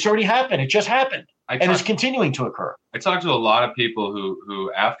back, and it's already happened. It just happened, and it's continuing to occur. I talked to a lot of people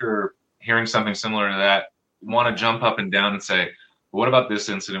who after hearing something similar to that, want to jump up and down and say, what about this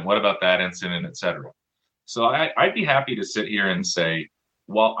incident? What about that incident, et cetera? So I'd be happy to sit here and say,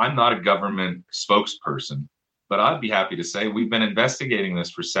 well, I'm not a government spokesperson, but I'd be happy to say we've been investigating this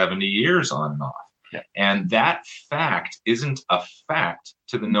for 70 years on and off. Yeah. And that fact isn't a fact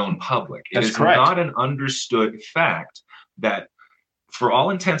to the known public. It is correct. Not an understood fact that for all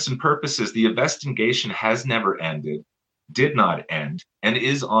intents and purposes, the investigation has never ended, did not end, and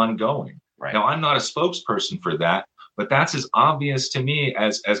is ongoing. Right. Now, I'm not a spokesperson for that, but that's as obvious to me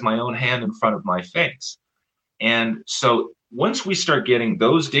as my own hand in front of my face. And so once we start getting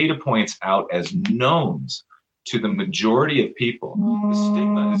those data points out as knowns to the majority of people, the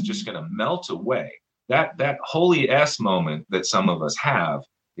stigma is just going to melt away. That holy S moment that some of us have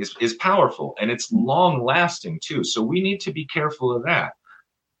is powerful, and it's long lasting too. So we need to be careful of that.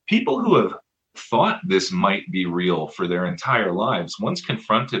 People who have thought this might be real for their entire lives, once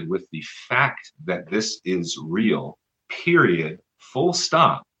confronted with the fact that this is real, period, full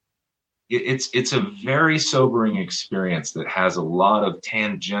stop, it's a very sobering experience that has a lot of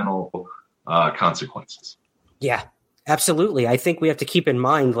tangential consequences. Yeah, absolutely. I think we have to keep in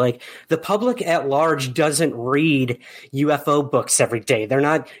mind, like, the public at large doesn't read UFO books every day. They're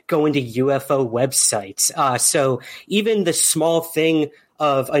not going to UFO websites. So even the small thing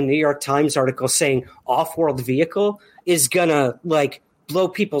of a New York Times article saying off-world vehicle is gonna like blow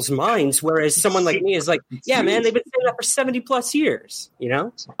people's minds, whereas someone like me is like, yeah, man, they've been saying that for 70 plus years, you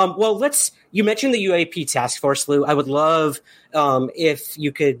know? Well, you mentioned the UAP task force, Lou. I would love if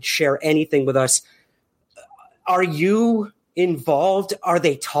you could share anything with us. Are you involved? Are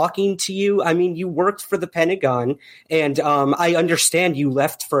they talking to you? I mean, you worked for the Pentagon, and I understand you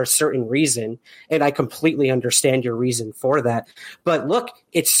left for a certain reason, and I completely understand your reason for that. But look,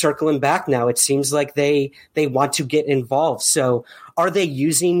 it's circling back now. It seems like they want to get involved. So are they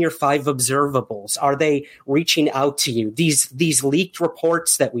using your 5 observables? Are they reaching out to you? These leaked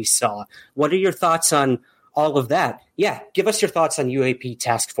reports that we saw, what are your thoughts on all of that? Yeah, give us your thoughts on UAP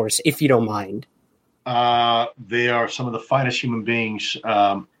task force, if you don't mind. They are some of the finest human beings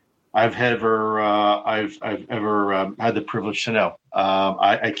I've ever had the privilege to know.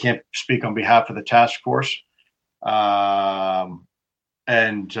 I can't speak on behalf of the task force, and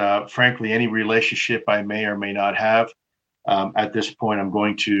frankly, any relationship I may or may not have at this point, I'm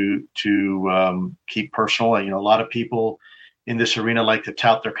going to keep personal. And, a lot of people in this arena like to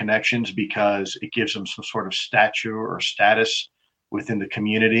tout their connections because it gives them some sort of stature or status within the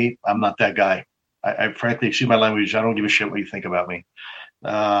community. I'm not that guy. I frankly, excuse my language, I don't give a shit what you think about me.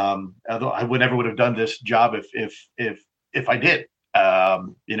 Although I would have done this job if I did. I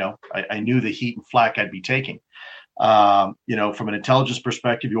knew the heat and flack I'd be taking. From an intelligence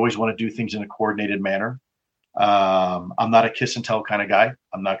perspective, you always want to do things in a coordinated manner. I'm not a kiss and tell kind of guy.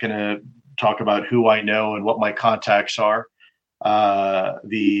 I'm not going to talk about who I know and what my contacts are.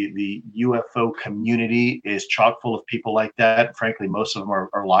 The UFO community is chock full of people like that. Frankly, most of them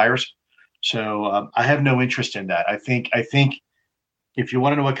are liars. So I have no interest in that. I think if you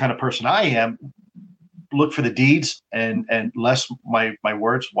want to know what kind of person I am, look for the deeds and less my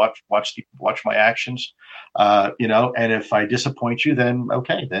words. Watch my actions. And if I disappoint you, then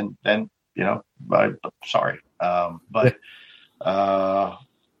okay, then sorry. But I'm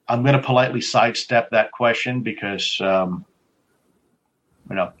going to politely sidestep that question because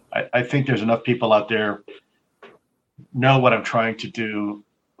I think there's enough people out there know what I'm trying to do,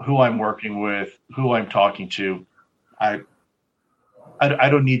 who I'm working with, who I'm talking to. I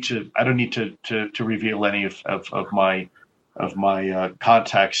don't need to reveal any of my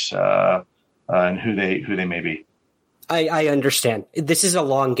contacts and who they may be. I understand. This is a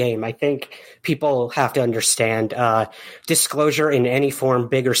long game. I think people have to understand disclosure in any form,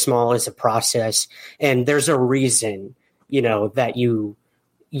 big or small, is a process, and there's a reason, that you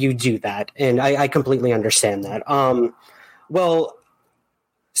do that, and I completely understand that. Well,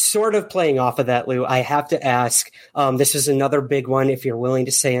 sort of playing off of that, Lou, I have to ask. This is another big one. If you're willing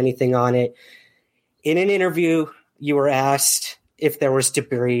to say anything on it, in an interview, you were asked if there was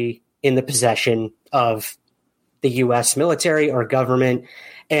debris in the possession of the U.S. military or government,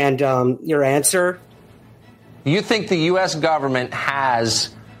 and your answer? You think the U.S. government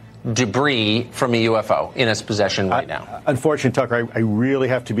has debris from a UFO in its possession right now? Unfortunately, Tucker, I really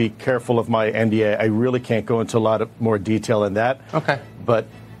have to be careful of my NDA. I really can't go into a lot of more detail than that. Okay. But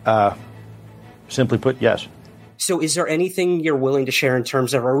simply put, yes. So is there anything you're willing to share in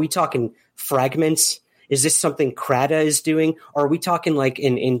terms of, are we talking fragments? Is this something CRADA is doing? Or are we talking like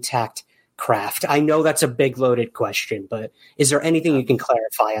an intact craft? I know that's a big loaded question, but is there anything you can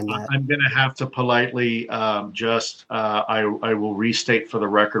clarify on that? I'm going to have to politely I will restate for the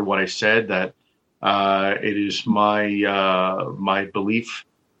record what I said, that it is my belief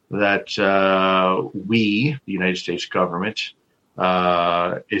that we, the United States government,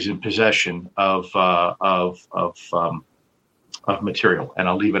 is in possession of material, and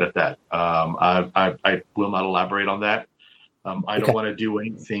I'll leave it at that. I will not elaborate on that. I don't want to do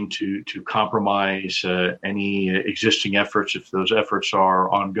anything to compromise any existing efforts if those efforts are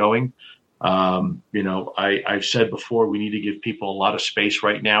ongoing. I've said before, we need to give people a lot of space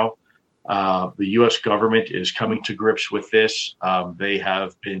right now. The U.S. government is coming to grips with this. They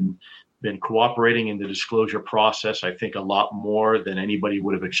have been cooperating in the disclosure process, I think, a lot more than anybody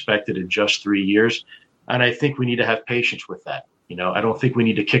would have expected in just 3 years. And I think we need to have patience with that. I don't think we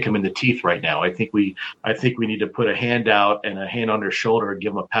need to kick them in the teeth right now. I think we need to put a hand out and a hand on their shoulder and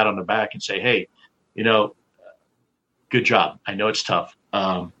give them a pat on the back and say, hey, good job. I know it's tough,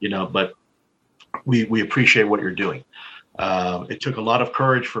 but we appreciate what you're doing. It took a lot of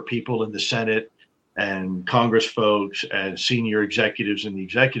courage for people in the Senate and Congress folks and senior executives in the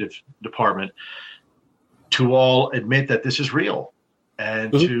executive department to all admit that this is real.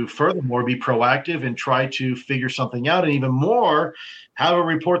 And to furthermore be proactive and try to figure something out, and even more, have a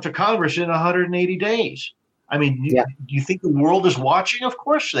report to Congress in 180 days. I mean, do you think the world is watching? Of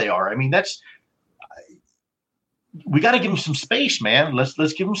course they are. I mean, we got to give them some space, man.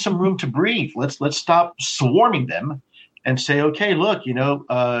 Let's give them some room to breathe. Let's stop swarming them and say, okay, look, we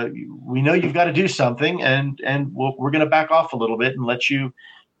know you've got to do something, and we're going to back off a little bit and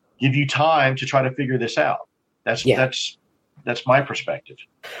give you time to try to figure this out. That's my perspective.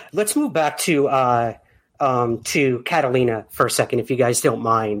 Let's move back to Catalina for a second, if you guys don't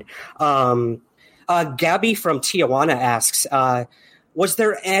mind. Gabby from Tijuana asks, was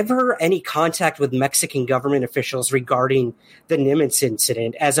there ever any contact with Mexican government officials regarding the Nimitz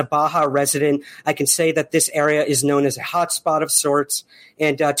incident? As a Baja resident, I can say that this area is known as a hotspot of sorts.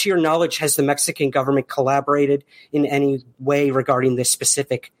 And to your knowledge, has the Mexican government collaborated in any way regarding this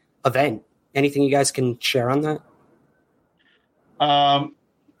specific event? Anything you guys can share on that?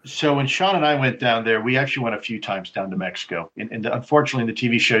 So when Sean and I went down there, we actually went a few times down to Mexico. And unfortunately, in the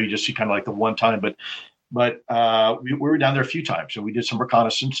TV show, you just see kind of like the one time. But we were down there a few times, and we did some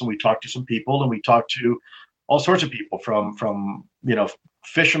reconnaissance, and we talked to some people, and we talked to all sorts of people from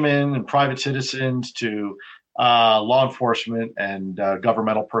fishermen and private citizens to law enforcement and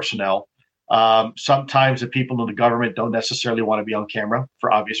governmental personnel. Sometimes the people in the government don't necessarily want to be on camera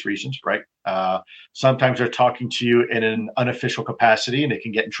for obvious reasons, right? Sometimes they're talking to you in an unofficial capacity and they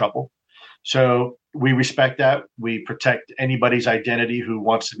can get in trouble. So we respect that. We protect anybody's identity who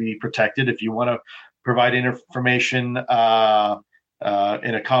wants to be protected. If you want to provide information in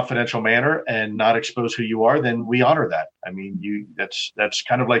a confidential manner and not expose who you are, then we honor that. I mean, that's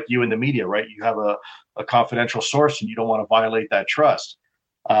kind of like you in the media, right? You have a confidential source and you don't want to violate that trust.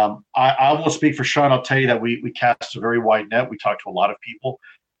 I will speak for Sean. I'll tell you that we cast a very wide net. We talked to a lot of people.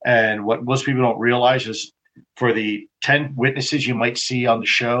 And what most people don't realize is for the 10 witnesses you might see on the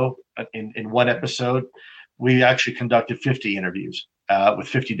show in one episode, we actually conducted 50 interviews with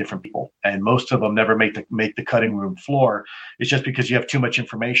 50 different people. And most of them never make the cutting room floor. It's just because you have too much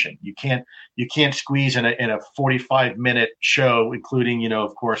information. You can't squeeze in a 45-minute show, including,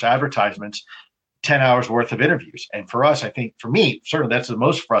 of course, advertisements, 10 hours worth of interviews. And for us, I think for me, certainly that's the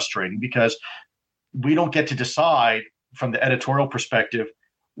most frustrating because we don't get to decide from the editorial perspective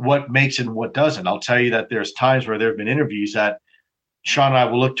what makes it and what doesn't. I'll tell you that there's times where there have been interviews that Sean and I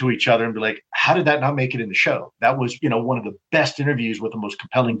will look to each other and be like, how did that not make it in the show? That was, one of the best interviews with the most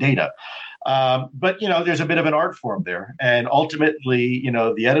compelling data. But there's a bit of an art form there. And ultimately,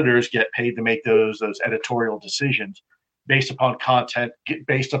 the editors get paid to make those editorial decisions based upon content,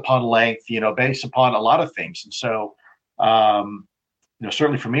 based upon length, based upon a lot of things. And so,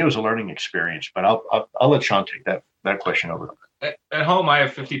 certainly for me, it was a learning experience, but I'll let Sean take that question over. At home, I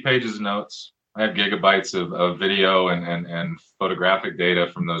have 50 pages of notes. I have gigabytes of video and photographic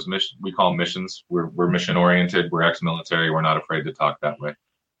data from those we call missions. We're mission oriented. We're ex-military. We're not afraid to talk that way.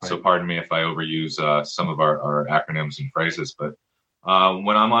 Right. So pardon me if I overuse some of our acronyms and phrases. But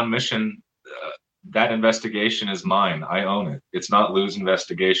when I'm on mission, that investigation is mine. I own it. It's not Lou's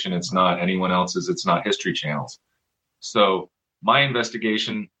investigation. It's not anyone else's. It's not History Channel's. So my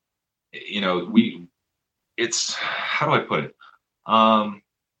investigation, it's, how do I put it?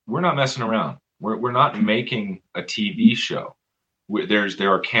 We're not messing around. We're not making a TV show.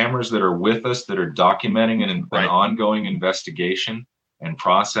 There are cameras that are with us that are documenting an ongoing investigation and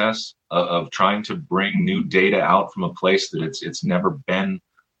process of trying to bring new data out from a place that it's never been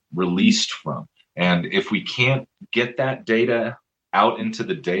released from. And if we can't get that data out into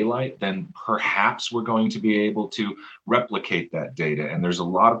the daylight, then perhaps we're going to be able to replicate that data. And there's a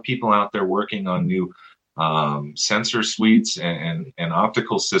lot of people out there working on new sensor suites and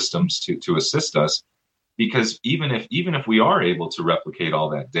optical systems to assist us, because even if we are able to replicate all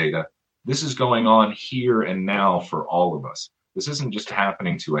that data, this is going on here and now for all of us. This isn't just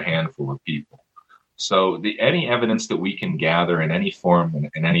happening to a handful of people. So any evidence that we can gather in any form and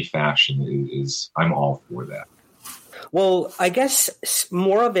in any fashion is I'm all for that. Well, I guess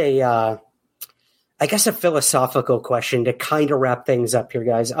more of a philosophical question to kind of wrap things up here,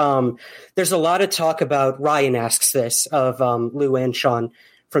 guys. There's a lot of talk about, Ryan asks this of Lou and Sean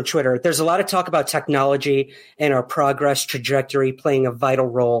from Twitter. There's a lot of talk about technology and our progress trajectory playing a vital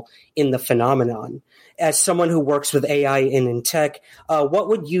role in the phenomenon. As someone who works with AI and in tech, what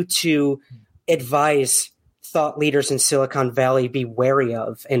would you two advise thought leaders in Silicon Valley be wary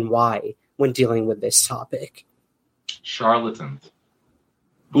of and why when dealing with this topic? Charlatans,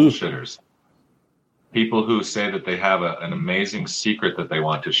 bullshitters. People who say that they have an amazing secret that they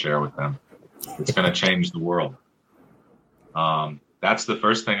want to share with them. It's going to change the world. That's the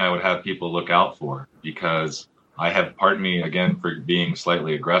first thing I would have people look out for, because I have, pardon me again for being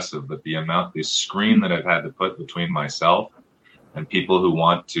slightly aggressive, but the screen that I've had to put between myself and people who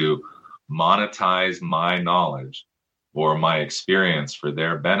want to monetize my knowledge or my experience for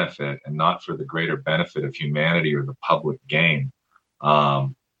their benefit and not for the greater benefit of humanity or the public gain.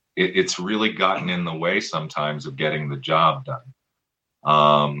 It's really gotten in the way sometimes of getting the job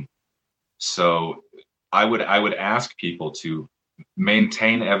done. So I would ask people to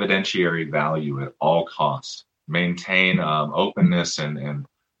maintain evidentiary value at all costs, maintain openness and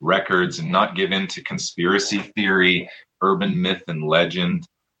records, and not give in to conspiracy theory, urban myth and legend,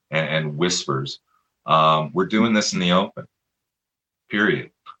 and whispers. We're doing this in the open,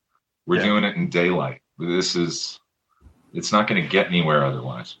 period. We're doing it in daylight. It's not going to get anywhere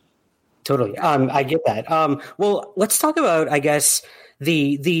otherwise. Totally. I get that. Well, let's talk about, I guess,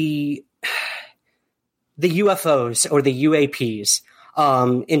 the UFOs or the UAPs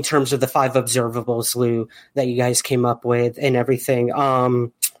in terms of the 5 observables, Lou, that you guys came up with and everything.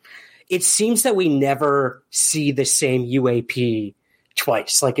 It seems that we never see the same UAP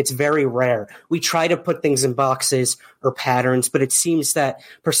twice. Like, it's very rare. We try to put things in boxes or patterns, but it seems that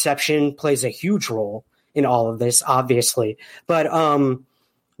perception plays a huge role in all of this, obviously. But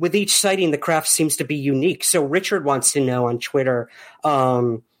with each sighting, the craft seems to be unique. So Richard wants to know on Twitter,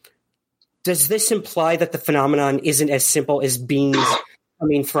 does this imply that the phenomenon isn't as simple as beings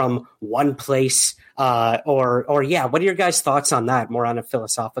coming from one place? Or what are your guys' thoughts on that, more on a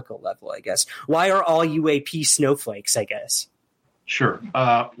philosophical level, I guess? Why are all UAP snowflakes, I guess? Sure.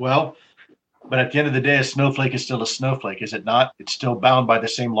 But at the end of the day, a snowflake is still a snowflake, is it not? It's still bound by the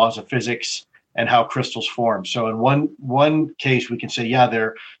same laws of physics and how crystals form. So in one case, we can say, yeah,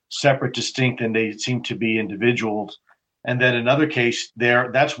 they're separate, distinct, and they seem to be individuals. And then another case,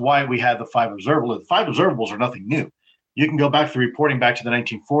 that's why we had the 5 observables. The 5 observables are nothing new. You can go back to the reporting back to the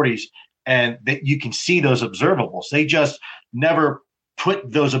 1940s, and you can see those observables. They just never put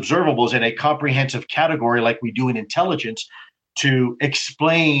those observables in a comprehensive category like we do in intelligence to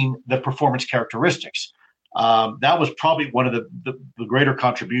explain the performance characteristics. That was probably one of the greater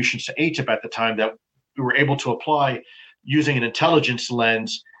contributions to ATIP at the time, that we were able to apply using an intelligence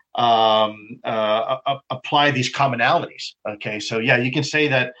lens, apply these commonalities. Okay, so yeah, you can say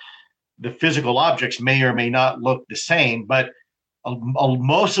that the physical objects may or may not look the same, but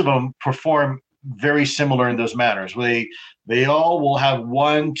most of them perform very similar in those manners. They all will have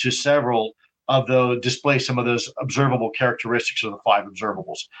one to several of those, display some of those observable characteristics of the 5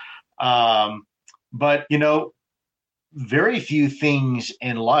 observables. But, very few things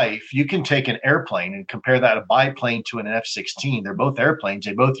in life. You can take an airplane and compare that a biplane to an F-16. They're both airplanes.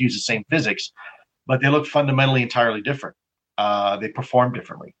 They both use the same physics, but they look fundamentally entirely different. They perform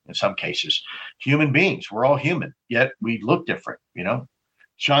differently in some cases. Human beings, we're all human, yet we look different.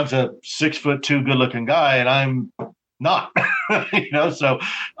 Sean's a 6'2" good-looking guy, and I'm not. So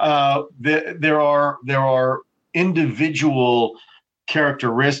there are individual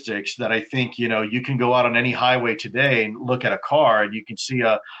characteristics that I think, you can go out on any highway today and look at a car and you can see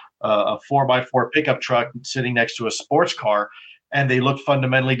a 4x4 pickup truck sitting next to a sports car, and they look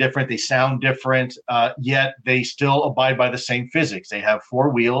fundamentally different. They sound different, yet they still abide by the same physics. They have 4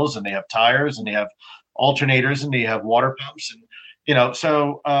 wheels and they have tires and they have alternators and they have water pumps. And,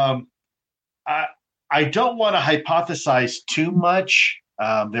 so I don't want to hypothesize too much.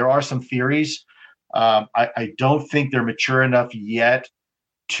 There are some theories. I don't think they're mature enough yet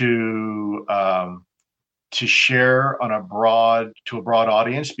to share on a broad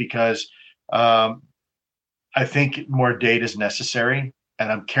audience, because I think more data is necessary.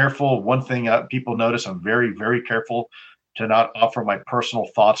 And I'm careful. One thing people notice, I'm very, very careful to not offer my personal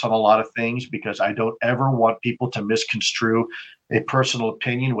thoughts on a lot of things, because I don't ever want people to misconstrue a personal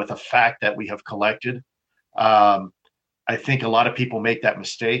opinion with a fact that we have collected. I think a lot of people make that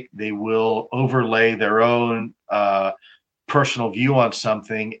mistake. They will overlay their own personal view on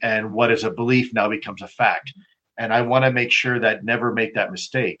something, and what is a belief now becomes a fact. And I want to make sure that never make that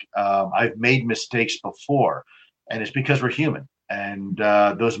mistake. I've made mistakes before, and it's because we're human. And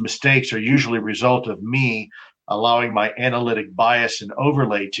those mistakes are usually a result of me allowing my analytic bias and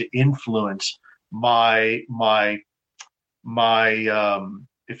overlay to influence my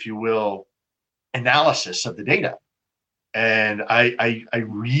if you will, analysis of the data. And I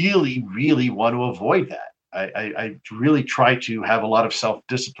really, really want to avoid that. I really try to have a lot of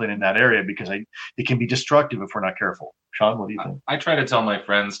self-discipline in that area, because it can be destructive if we're not careful. Sean, what do you think? I try to tell my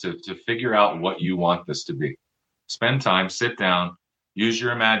friends to figure out what you want this to be. Spend time, sit down, use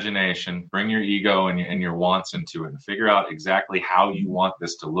your imagination, bring your ego and your wants into it, and figure out exactly how you want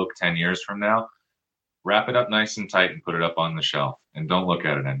this to look 10 years from now. Wrap it up nice and tight and put it up on the shelf, and don't look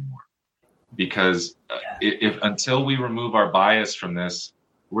at it anymore. Because if until we remove our bias from this,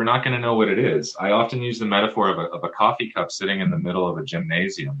 we're not going to know what it is. I often use the metaphor of a coffee cup sitting in the middle of a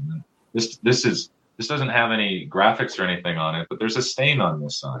gymnasium. This doesn't have any graphics or anything on it, but there's a stain on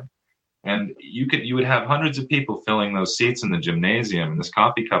this side. And you would have hundreds of people filling those seats in the gymnasium, and this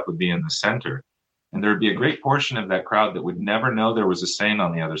coffee cup would be in the center. And there would be a great portion of that crowd that would never know there was a stain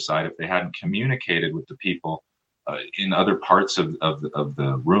on the other side if they hadn't communicated with the people in other parts of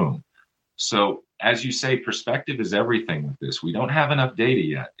the room. So, as you say, perspective is everything with this. We don't have enough data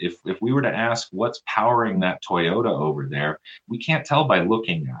yet. If we were to ask what's powering that Toyota over there, we can't tell by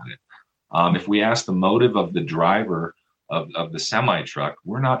looking at it. If we ask the motive of the driver of the semi-truck,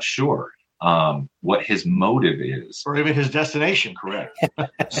 we're not sure what his motive is. Or even his destination. Correct.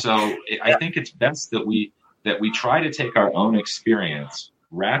 So I think it's best that we try to take our own experience,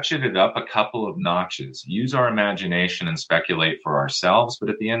 ratchet it up a couple of notches, use our imagination and speculate for ourselves. But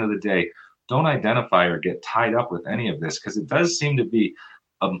at the end of the day, don't identify or get tied up with any of this, because it does seem to be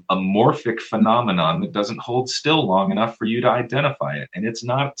a morphic phenomenon that doesn't hold still long enough for you to identify it. And it's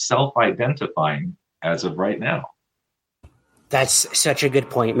not self-identifying as of right now. That's such a good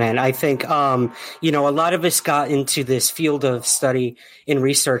point, man. I think, a lot of us got into this field of study and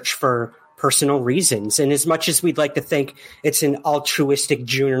research for personal reasons. And as much as we'd like to think it's an altruistic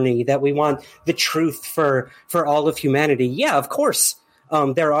journey, that we want the truth for all of humanity, yeah, of course.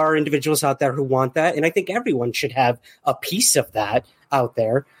 There are individuals out there who want that, and I think everyone should have a piece of that out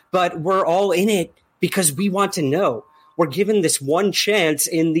there. But we're all in it because we want to know. We're given this one chance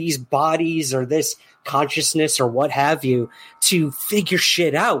in these bodies or this consciousness or what have you to figure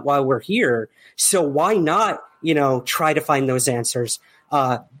shit out while we're here. So why not, try to find those answers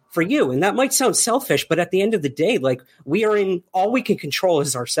for you? And that might sound selfish, but at the end of the day, like, we are in, all we can control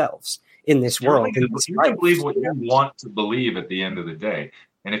is ourselves in this world. You can believe what you want to believe at the end of the day.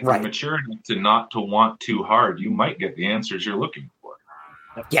 And if you're mature enough to not to want too hard, you might get the answers you're looking for.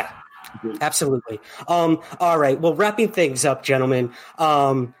 Yeah, absolutely. All right. Well, wrapping things up, gentlemen,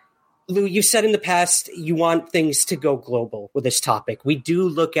 Lou, you said in the past you want things to go global with this topic. We do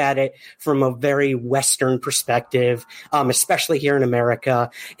look at it from a very Western perspective, especially here in America.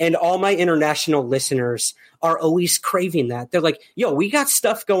 And all my international listeners are always craving that. They're like, yo, we got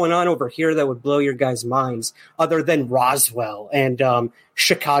stuff going on over here that would blow your guys' minds other than Roswell and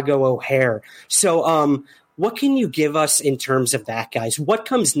Chicago O'Hare. So what can you give us in terms of that, guys? What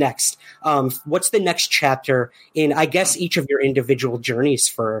comes next? What's the next chapter in, I guess, each of your individual journeys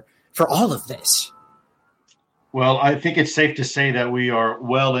for all of this? Well, I think it's safe to say that we are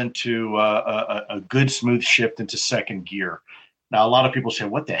well into a good, smooth shift into second gear. Now, a lot of people say,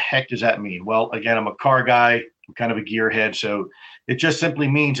 what the heck does that mean? Well, again, I'm a car guy. I'm kind of a gearhead. So it just simply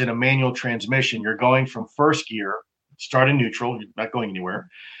means in a manual transmission, you're going from first gear, start in neutral, you're not going anywhere,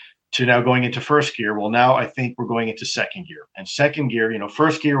 to now going into first gear. Well, now I think we're going into second gear. And second gear,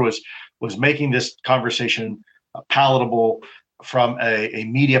 first gear was making this conversation palatable from a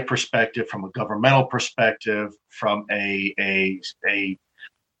media perspective, from a governmental perspective, from a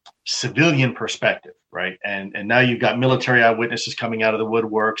civilian perspective, right? And now you've got military eyewitnesses coming out of the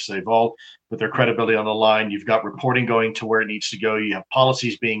woodworks. They've all put their credibility on the line. You've got reporting going to where it needs to go. You have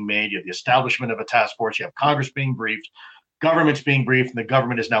policies being made. You have the establishment of a task force. You have Congress being briefed, government's being briefed, and the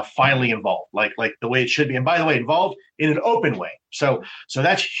government is now finally involved, like the way it should be. And by the way, involved in an open way. So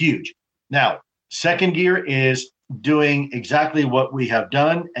that's huge. Now, second gear is doing exactly what we have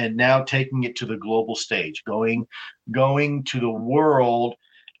done and now taking it to the global stage, going to the world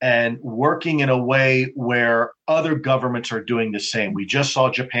and working in a way where other governments are doing the same. We just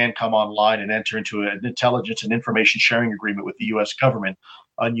saw Japan come online and enter into an intelligence and information sharing agreement with the U.S. government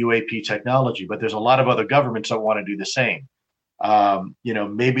on UAP technology, but there's a lot of other governments that want to do the same.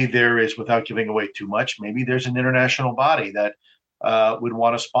 Maybe there is, without giving away too much, maybe there's an international body that would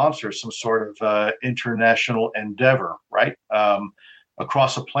want to sponsor some sort of international endeavor, right,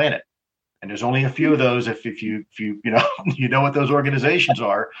 across a planet. And there's only a few of those, if you know what those organizations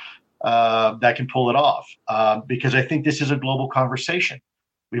are, that can pull it off. Because I think this is a global conversation.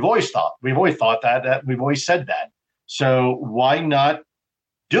 We've always thought that we've always said that. So why not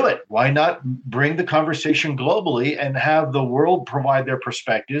do it? Why not bring the conversation globally and have the world provide their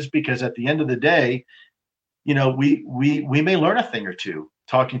perspectives? Because at the end of the day, we may learn a thing or two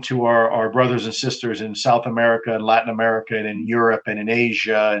talking to our brothers and sisters in South America and Latin America and in Europe and in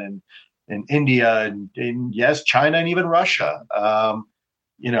Asia and in India and yes, China and even Russia.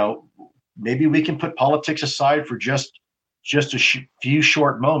 Maybe we can put politics aside for just a few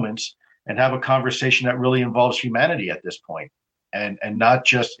short moments and have a conversation that really involves humanity at this point and not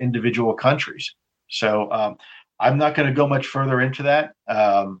just individual countries. So I'm not going to go much further into that.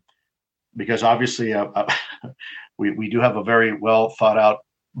 Because obviously we do have a very well thought out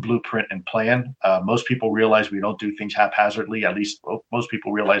blueprint and plan. Most people realize we don't do things haphazardly. At least most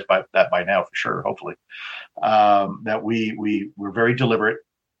people realize that by now, for sure, hopefully, that we're very deliberate.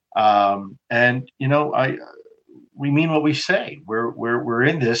 We mean what we say. We're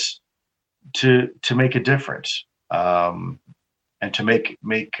in this to make a difference and to make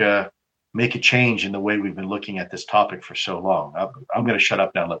a change in the way we've been looking at this topic for so long. I'm going to shut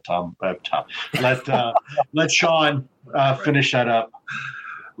up now. Let Sean finish that up.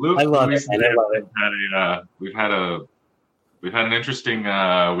 Luke, I love it. We've had an interesting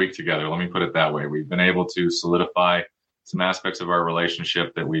week together. Let me put it that way. We've been able to solidify some aspects of our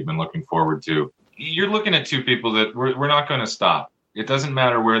relationship that we've been looking forward to. You're looking at two people that we're not going to stop. It doesn't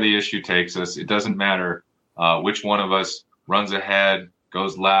matter where the issue takes us. It doesn't matter which one of us runs ahead,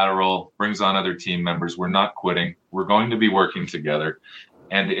 goes lateral, brings on other team members. We're not quitting. We're going to be working together.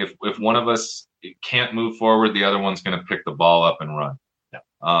 And if one of us can't move forward, the other one's going to pick the ball up and run. Yeah.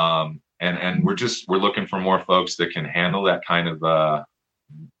 And we're looking for more folks that can handle that kind of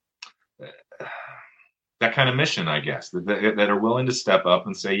mission, I guess, that are willing to step up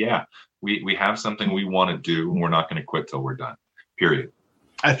and say, yeah, we have something we want to do and we're not going to quit till we're done, period.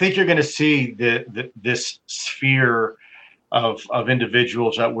 I think you're going to see this sphere of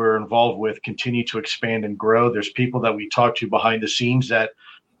individuals that we're involved with continue to expand and grow. There's people that we talk to behind the scenes that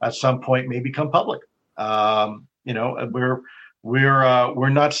at some point may become public. We're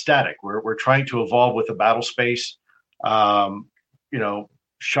not static. We're trying to evolve with the battle space. Sean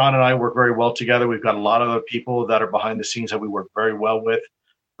and I work very well together. We've got a lot of other people that are behind the scenes that we work very well with.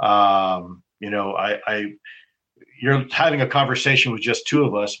 You're having a conversation with just two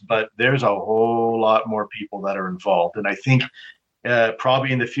of us, but there's a whole lot more people that are involved. And I think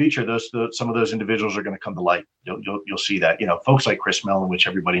probably in the future, some of those individuals are going to come to light. You'll see that, folks like Chris Mellon, which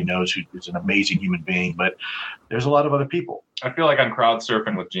everybody knows, who is an amazing human being, but there's a lot of other people. I feel like I'm crowd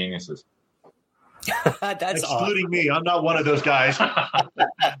surfing with geniuses. That's excluding me. I'm not one of those guys.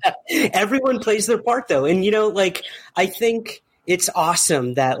 Everyone plays their part, though. And, I think it's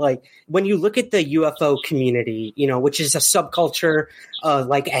awesome that, when you look at the UFO community, which is a subculture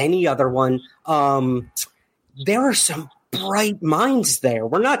like any other one, there are some bright minds there.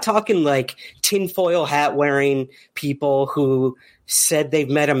 We're not talking like tinfoil hat wearing people who said they've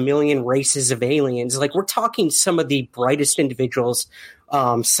met a million races of aliens. Like, we're talking some of the brightest individuals,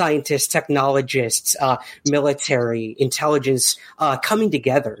 scientists, technologists, military, intelligence, coming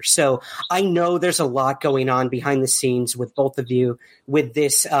together. So I know there's a lot going on behind the scenes with both of you, with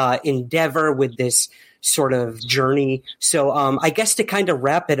this endeavor, with this sort of journey. So I guess to kind of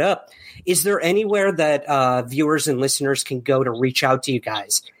wrap it up, is there anywhere that viewers and listeners can go to reach out to you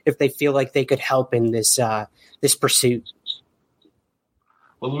guys if they feel like they could help in this this pursuit?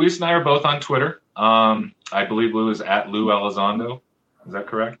 Well, Luis and I are both on Twitter. I believe Lou is at Lou Elizondo. Is that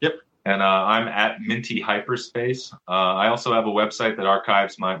correct? Yep. And I'm at Minty Hyperspace. I also have a website that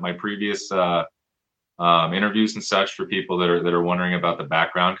archives my previous interviews and such for people that are wondering about the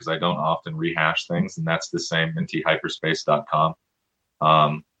background, because I don't often rehash things, and that's the same, mintyhyperspace.com.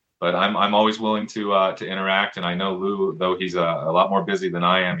 But I'm always willing to interact, and I know Lou, though he's a lot more busy than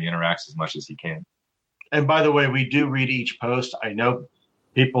I am, he interacts as much as he can. And by the way, we do read each post. I know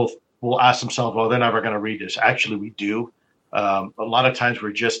people will ask themselves, well, they're never going to read this. Actually, we do. A lot of times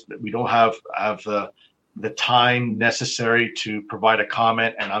we don't have the time necessary to provide a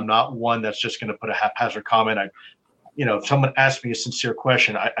comment, and I'm not one that's just going to put a haphazard comment. If someone asks me a sincere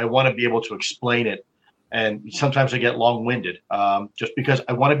question, I want to be able to explain it. And sometimes I get long-winded just because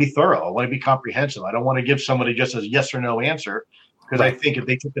I want to be thorough. I want to be comprehensive. I don't want to give somebody just a yes or no answer, because I think if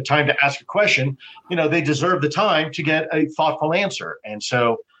they took the time to ask a question, they deserve the time to get a thoughtful answer. And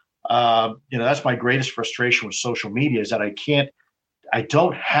so, that's my greatest frustration with social media, is that I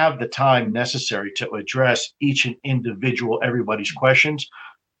don't have the time necessary to address each and everybody's questions.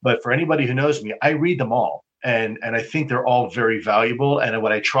 But for anybody who knows me, I read them all. And I think they're all very valuable. And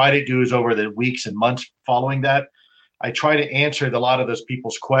what I try to do is, over the weeks and months following that, I try to answer a lot of those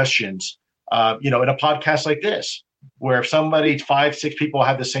people's questions, in a podcast like this, where if 5-6 people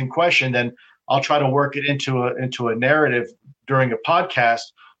have the same question, then I'll try to work it into a narrative during a podcast,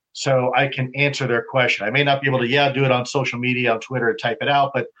 so I can answer their question. I may not be able to, do it on social media, on Twitter, and type it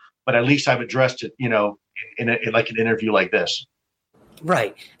out, but at least I've addressed it, in like an interview like this.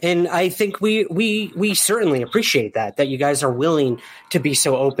 Right. And I think we certainly appreciate that you guys are willing to be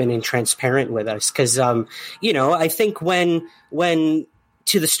so open and transparent with us. Because, I think when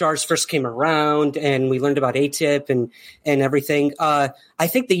To the Stars first came around and we learned about ATIP and everything, I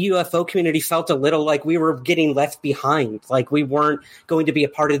think the UFO community felt a little like we were getting left behind, like we weren't going to be a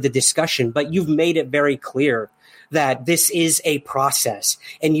part of the discussion. But you've made it very clear that this is a process,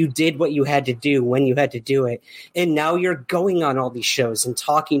 and you did what you had to do when you had to do it. And now you're going on all these shows and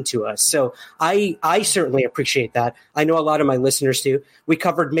talking to us. So I certainly appreciate that. I know a lot of my listeners do. We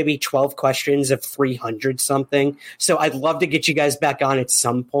covered maybe 12 questions of 300 something. So I'd love to get you guys back on at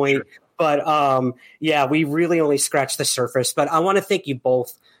some point. But we really only scratched the surface. But I want to thank you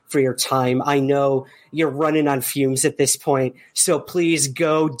both for your time. I know you're running on fumes at this point, so please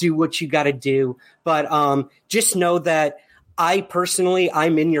go do what you got to do. But just know that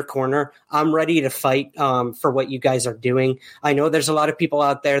I'm in your corner. I'm ready to fight for what you guys are doing. I know there's a lot of people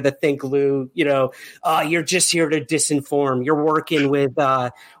out there that think, Lou, you're just here to disinform. You're working with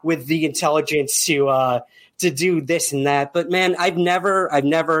the intelligence to do this and that. But man, I've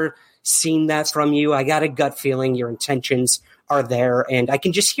never seen that from you. I got a gut feeling your intentions are there, and I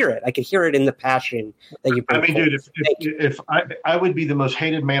can just hear it. I can hear it in the passion that you bring. I mean, dude, if I would be the most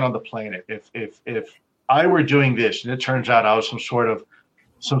hated man on the planet if I were doing this, and it turns out I was some sort of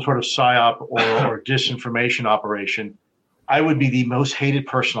psyop or disinformation operation, I would be the most hated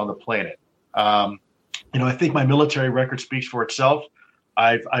person on the planet. I think my military record speaks for itself.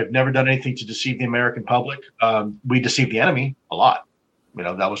 I've never done anything to deceive the American public. We deceived the enemy a lot.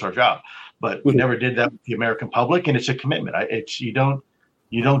 That was our job. But we never did that with the American public, and it's a commitment. You don't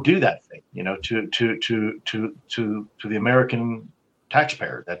do that thing, to the American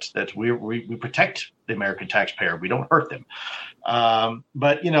taxpayer. We protect the American taxpayer. We don't hurt them.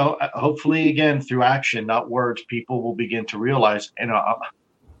 But hopefully, again, through action, not words, people will begin to realize,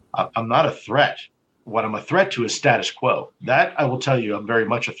 I'm not a threat. What I'm a threat to is status quo. That I will tell you, I'm very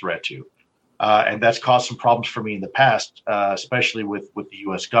much a threat to, and that's caused some problems for me in the past, especially with the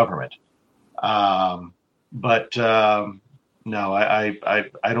U.S. government. No,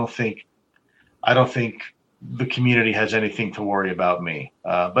 I don't think the community has anything to worry about me.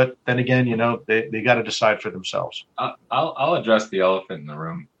 But then again, they got to decide for themselves. I'll address the elephant in the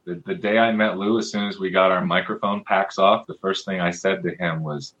room. The day I met Lou, as soon as we got our microphone packs off, the first thing I said to him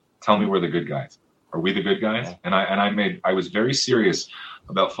was, Tell me we're the good guys. Are we the good guys? And I was very serious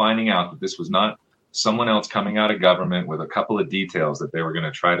about finding out that this was not someone else coming out of government with a couple of details that they were going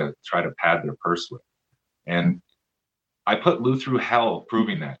to try to pad their purse with. And I put Lou through hell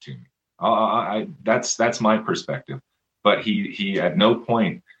proving that to me. That's my perspective. But he at no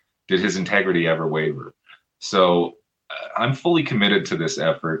point did his integrity ever waver. So I'm fully committed to this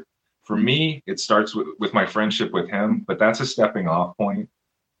effort. For me, it starts with my friendship with him, but that's a stepping off point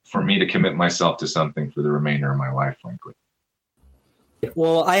for me to commit myself to something for the remainder of my life, frankly.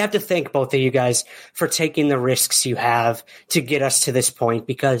 Well, I have to thank both of you guys for taking the risks you have to get us to this point,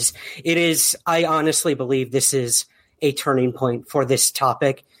 because I honestly believe this is a turning point for this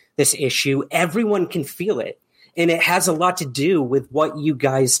topic, this issue. Everyone can feel it, and it has a lot to do with what you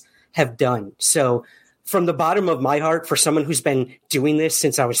guys have done. So from the bottom of my heart, for someone who's been doing this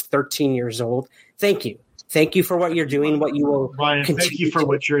since I was 13 years old, thank you. Thank you for what you're doing, what you will Ryan, thank you for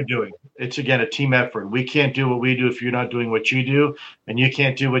what you're doing. It's, again, a team effort. We can't do what we do if you're not doing what you do, and you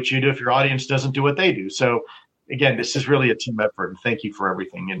can't do what you do if your audience doesn't do what they do. So, again, this is really a team effort, and thank you for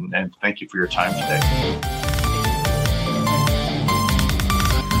everything, and thank you for your time today.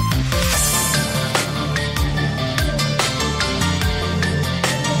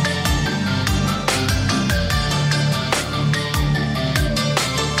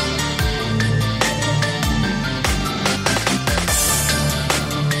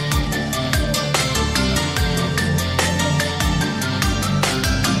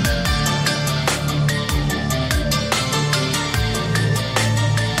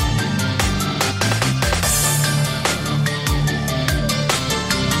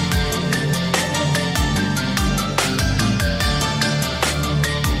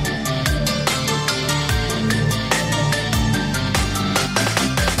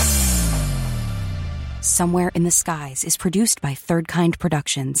 Somewhere in the Skies is produced by Third Kind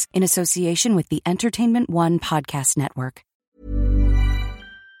Productions in association with the Entertainment One Podcast Network.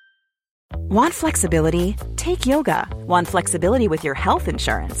 Want flexibility? Take yoga. Want flexibility with your health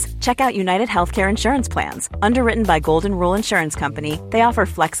insurance? Check out United Healthcare Insurance Plans. Underwritten by Golden Rule Insurance Company, they offer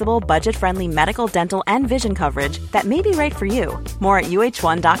flexible, budget-friendly medical, dental, and vision coverage that may be right for you. More at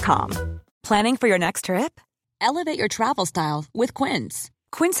uh1.com. Planning for your next trip? Elevate your travel style with Quince.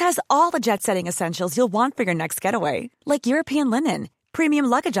 Quince has all the jet-setting essentials you'll want for your next getaway, like European linen, premium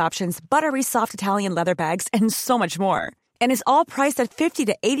luggage options, buttery soft Italian leather bags, and so much more. And is all priced at 50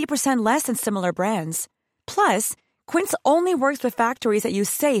 to 80% less than similar brands. Plus, Quince only works with factories that use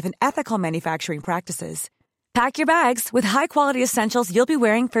safe and ethical manufacturing practices. Pack your bags with high-quality essentials you'll be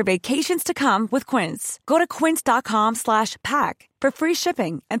wearing for vacations to come with Quince. Go to quince.com/pack for free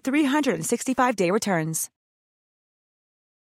shipping and 365-day returns.